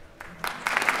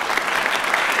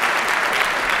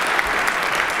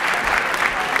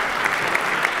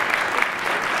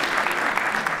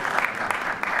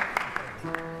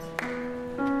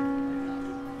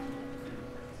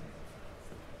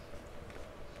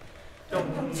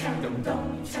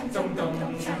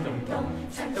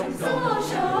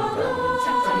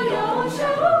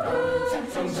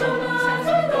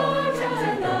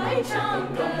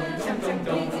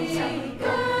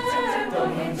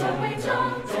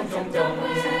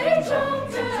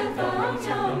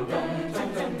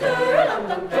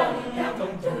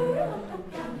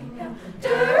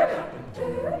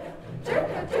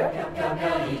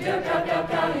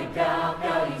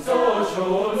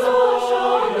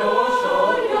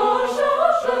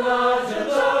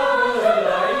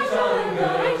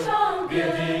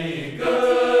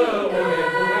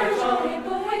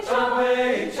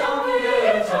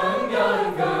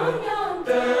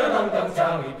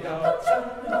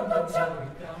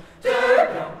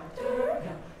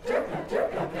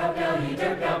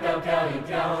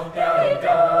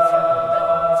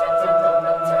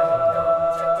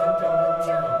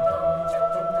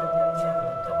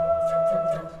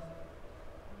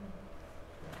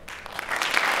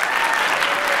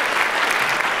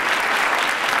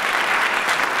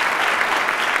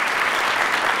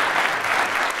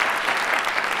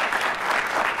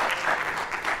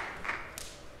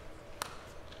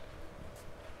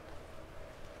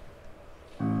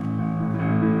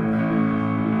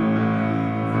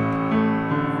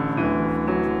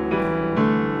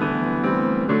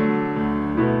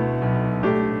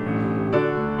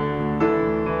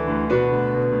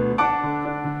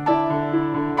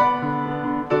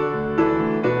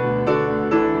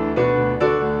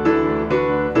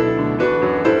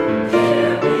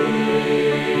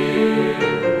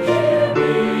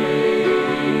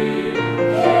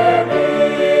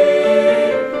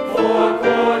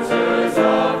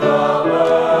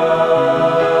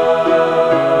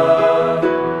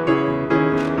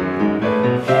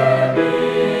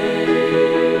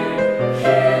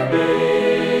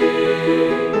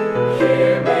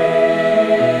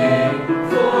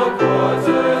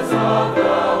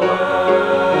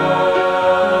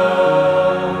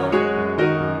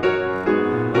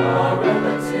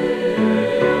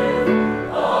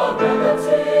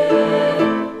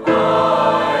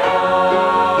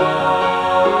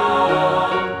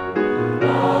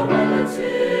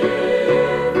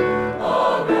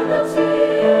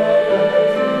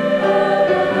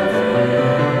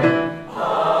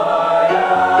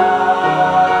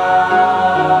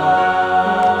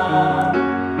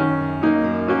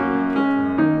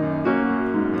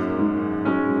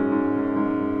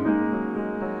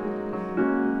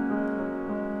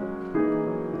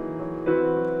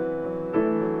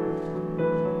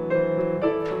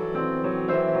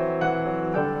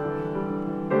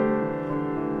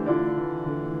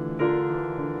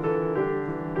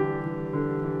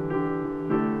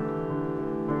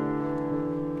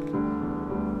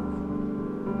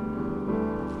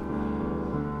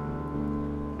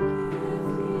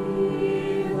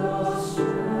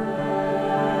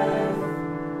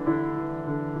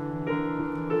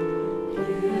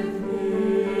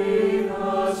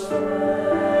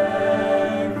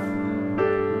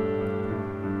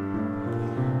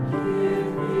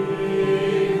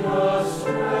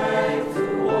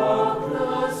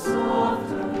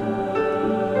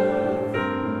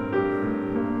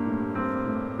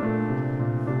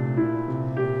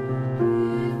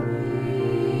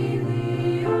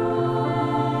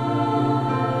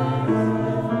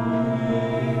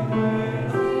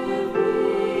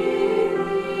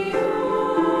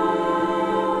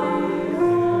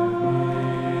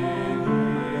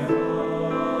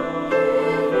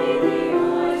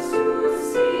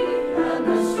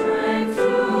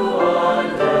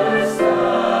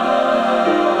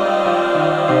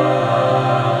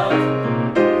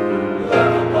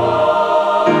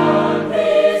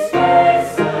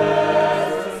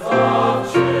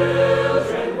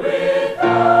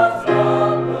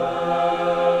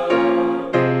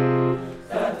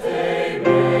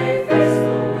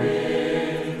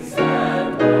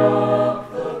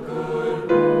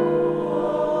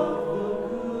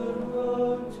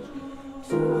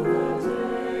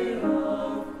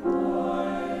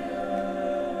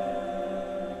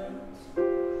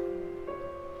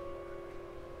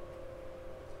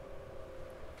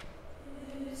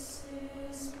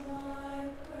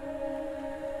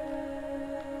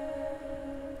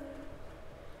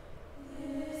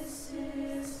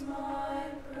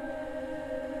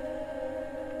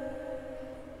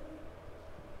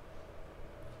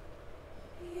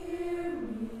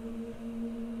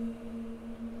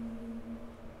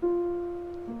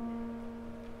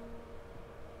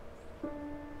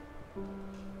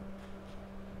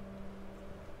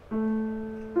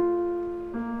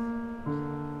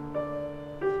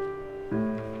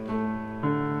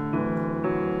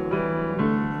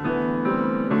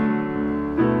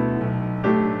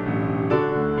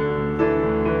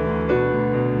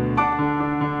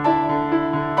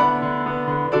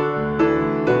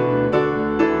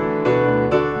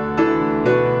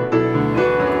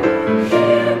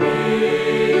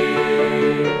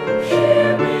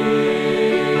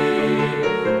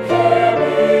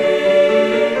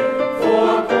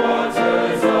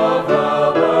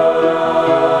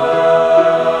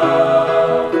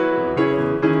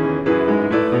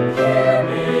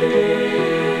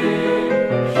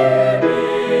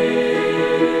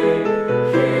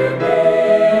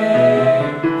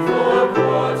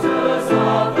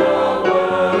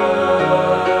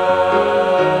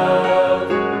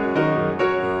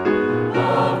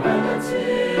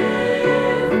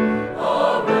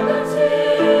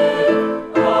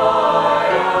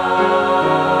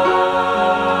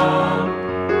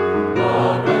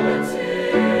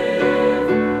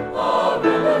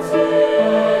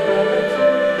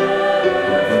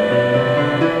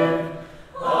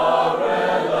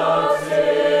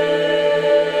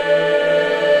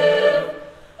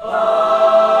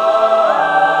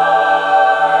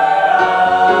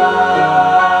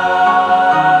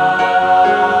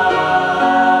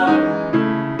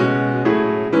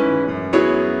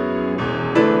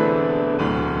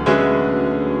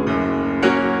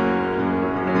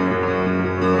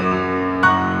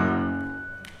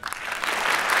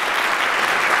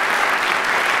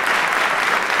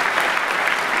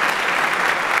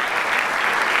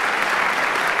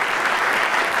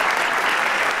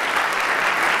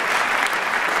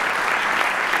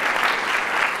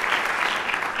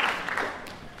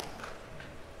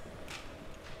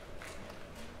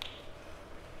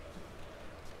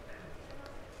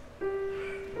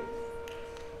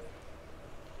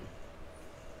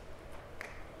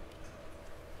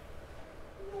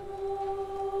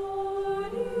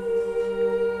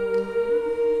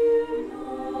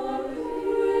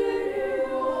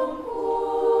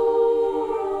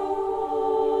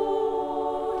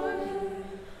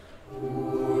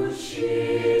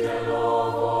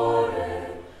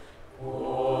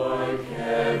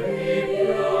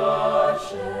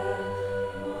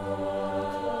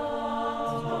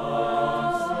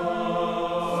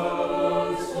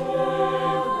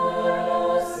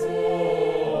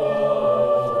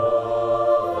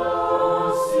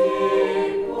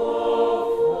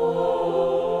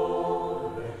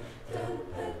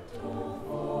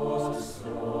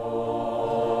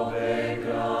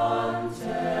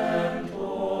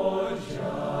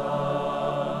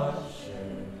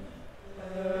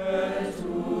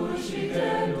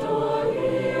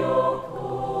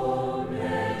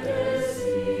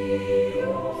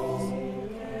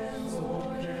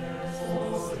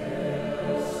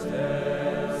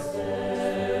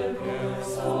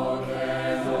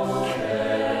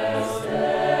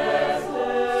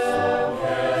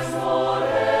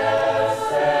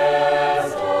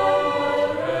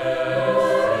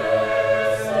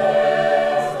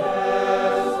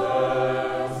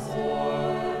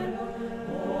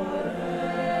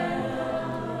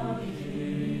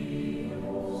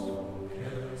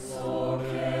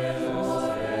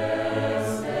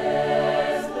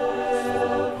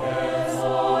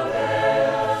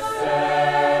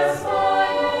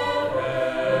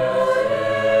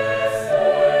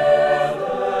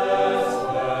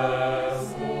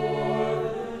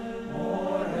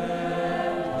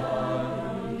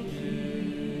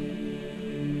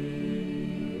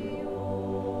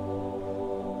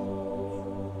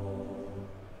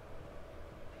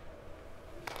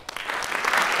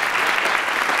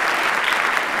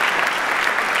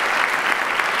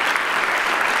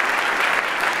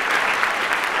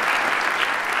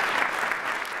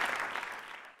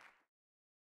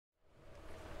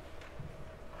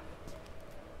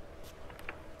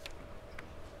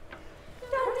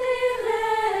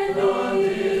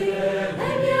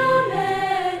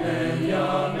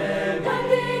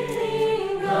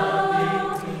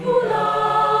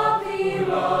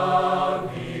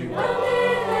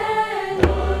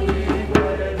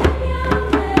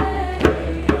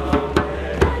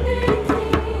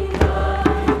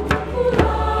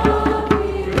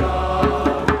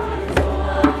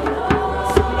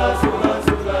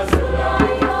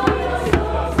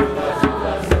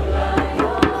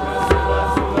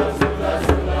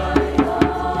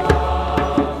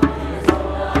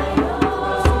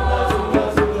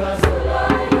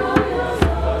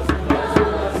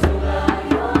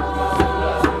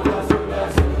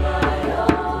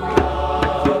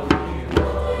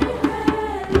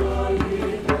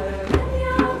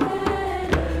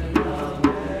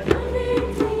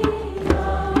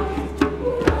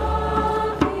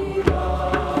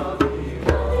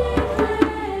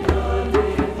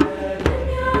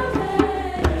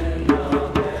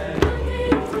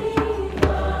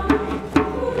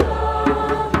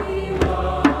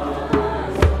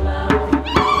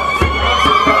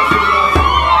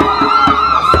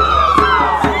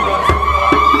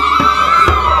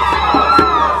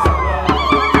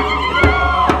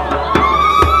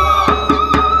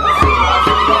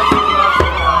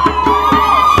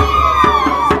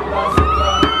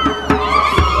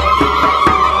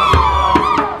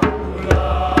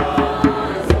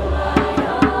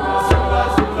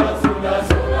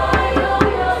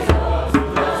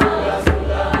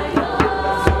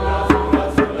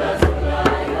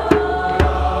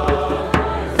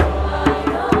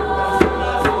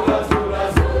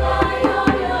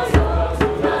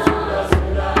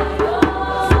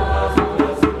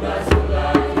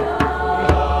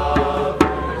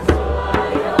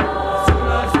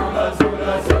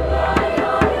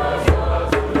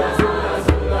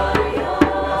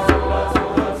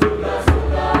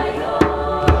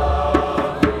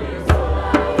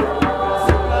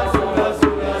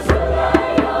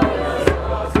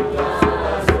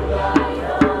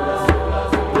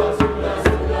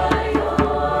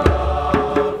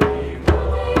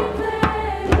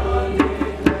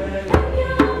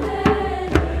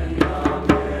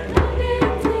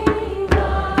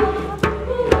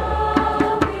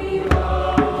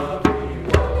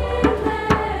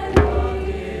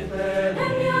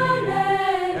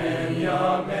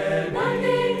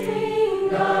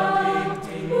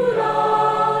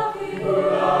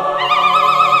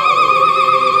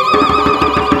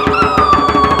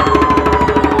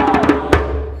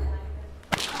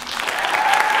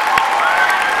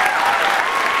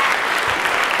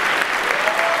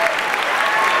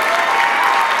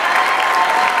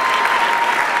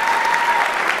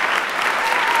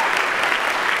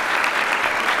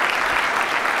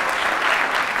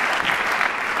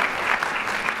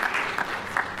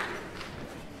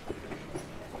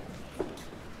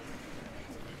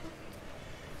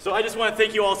 So I just want to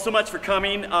thank you all so much for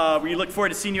coming. We look forward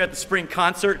to seeing you at the spring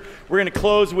concert. We're going to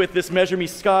close with this Measure Me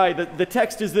Sky. The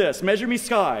text is this: Measure me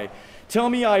sky. Tell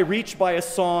me I reach by a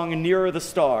song nearer the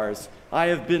stars. I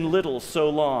have been little so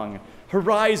long.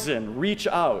 Horizon, reach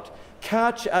out.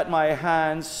 Catch at my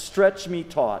hands, stretch me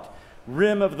taut.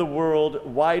 Rim of the world,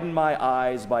 widen my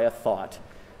eyes by a thought.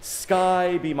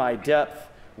 Sky be my depth,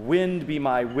 wind be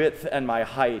my width and my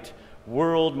height.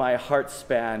 World my heart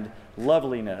spanned,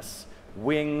 loveliness,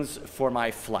 wings for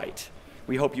my flight.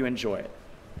 We hope you enjoy it.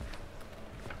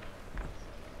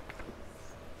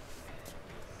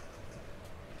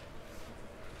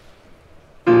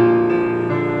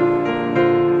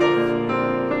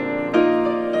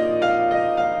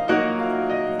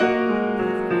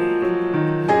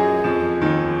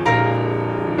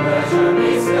 Measure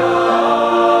me sky.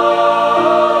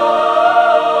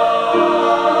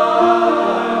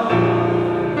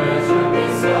 Measure me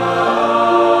sky.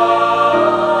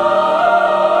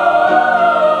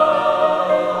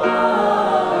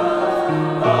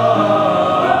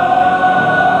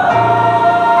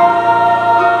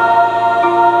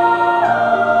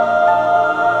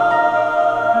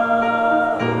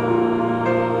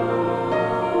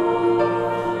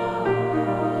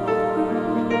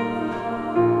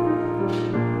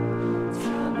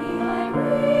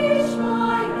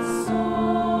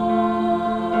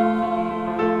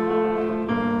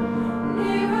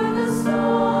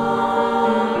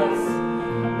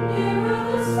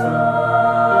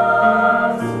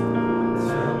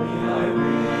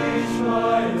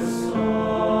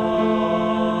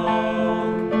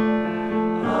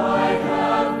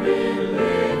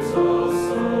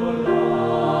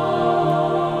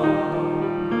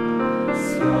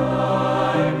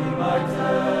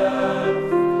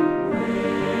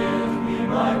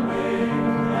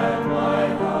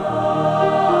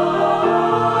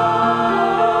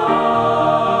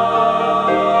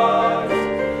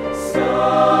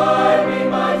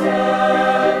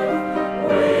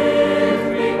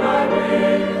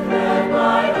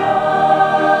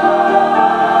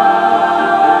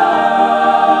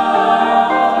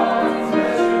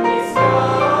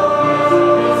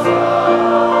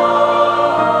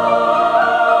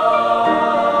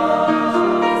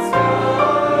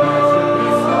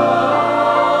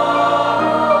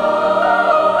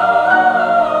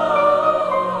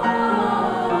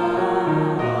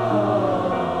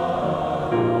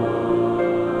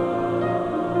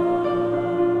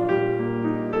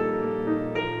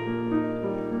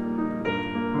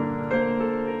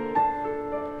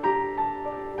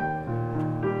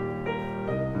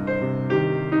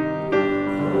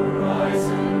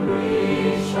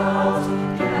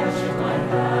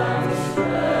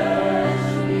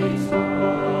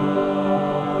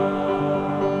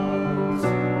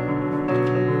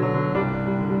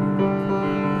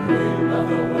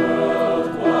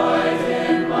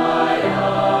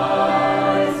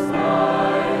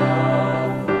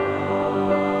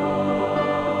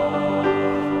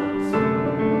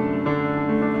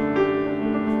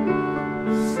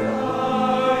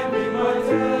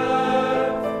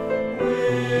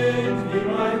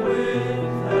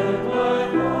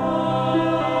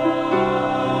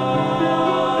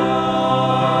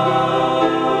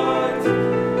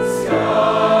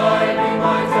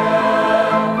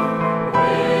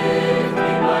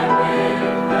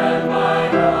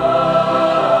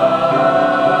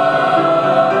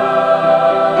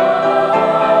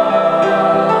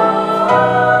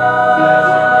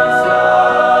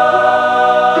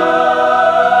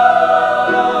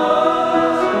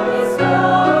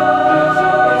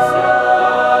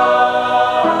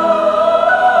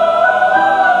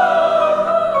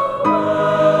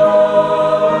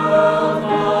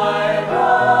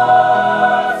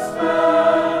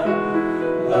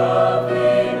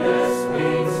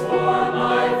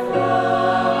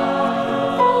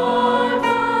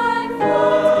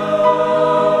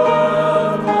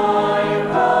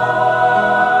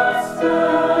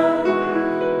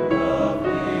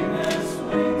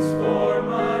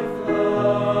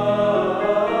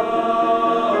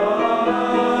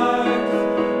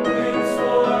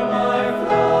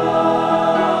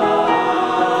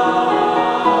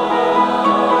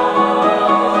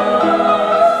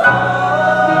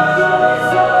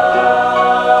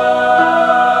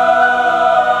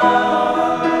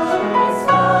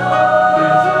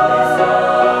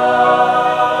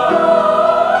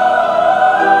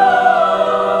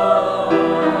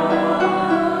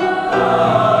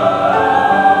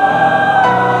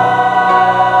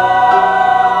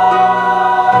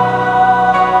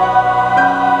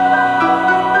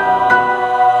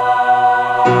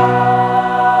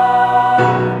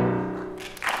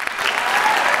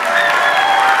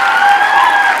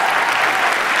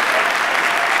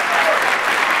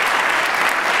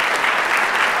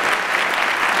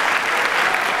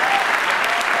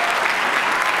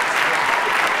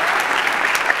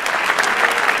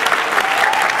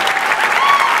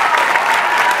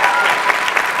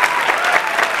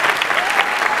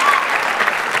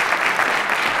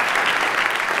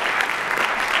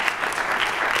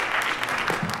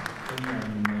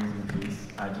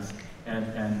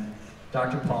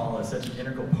 Dr. Paul is such an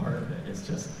integral part of it. It's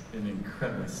just an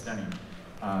incredibly stunning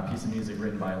piece of music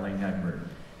written by Elaine Hagenberg.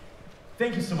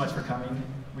 Thank you so much for coming.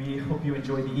 We hope you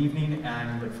enjoyed the evening,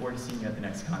 and we look forward to seeing you at the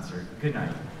next concert. Good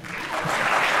night.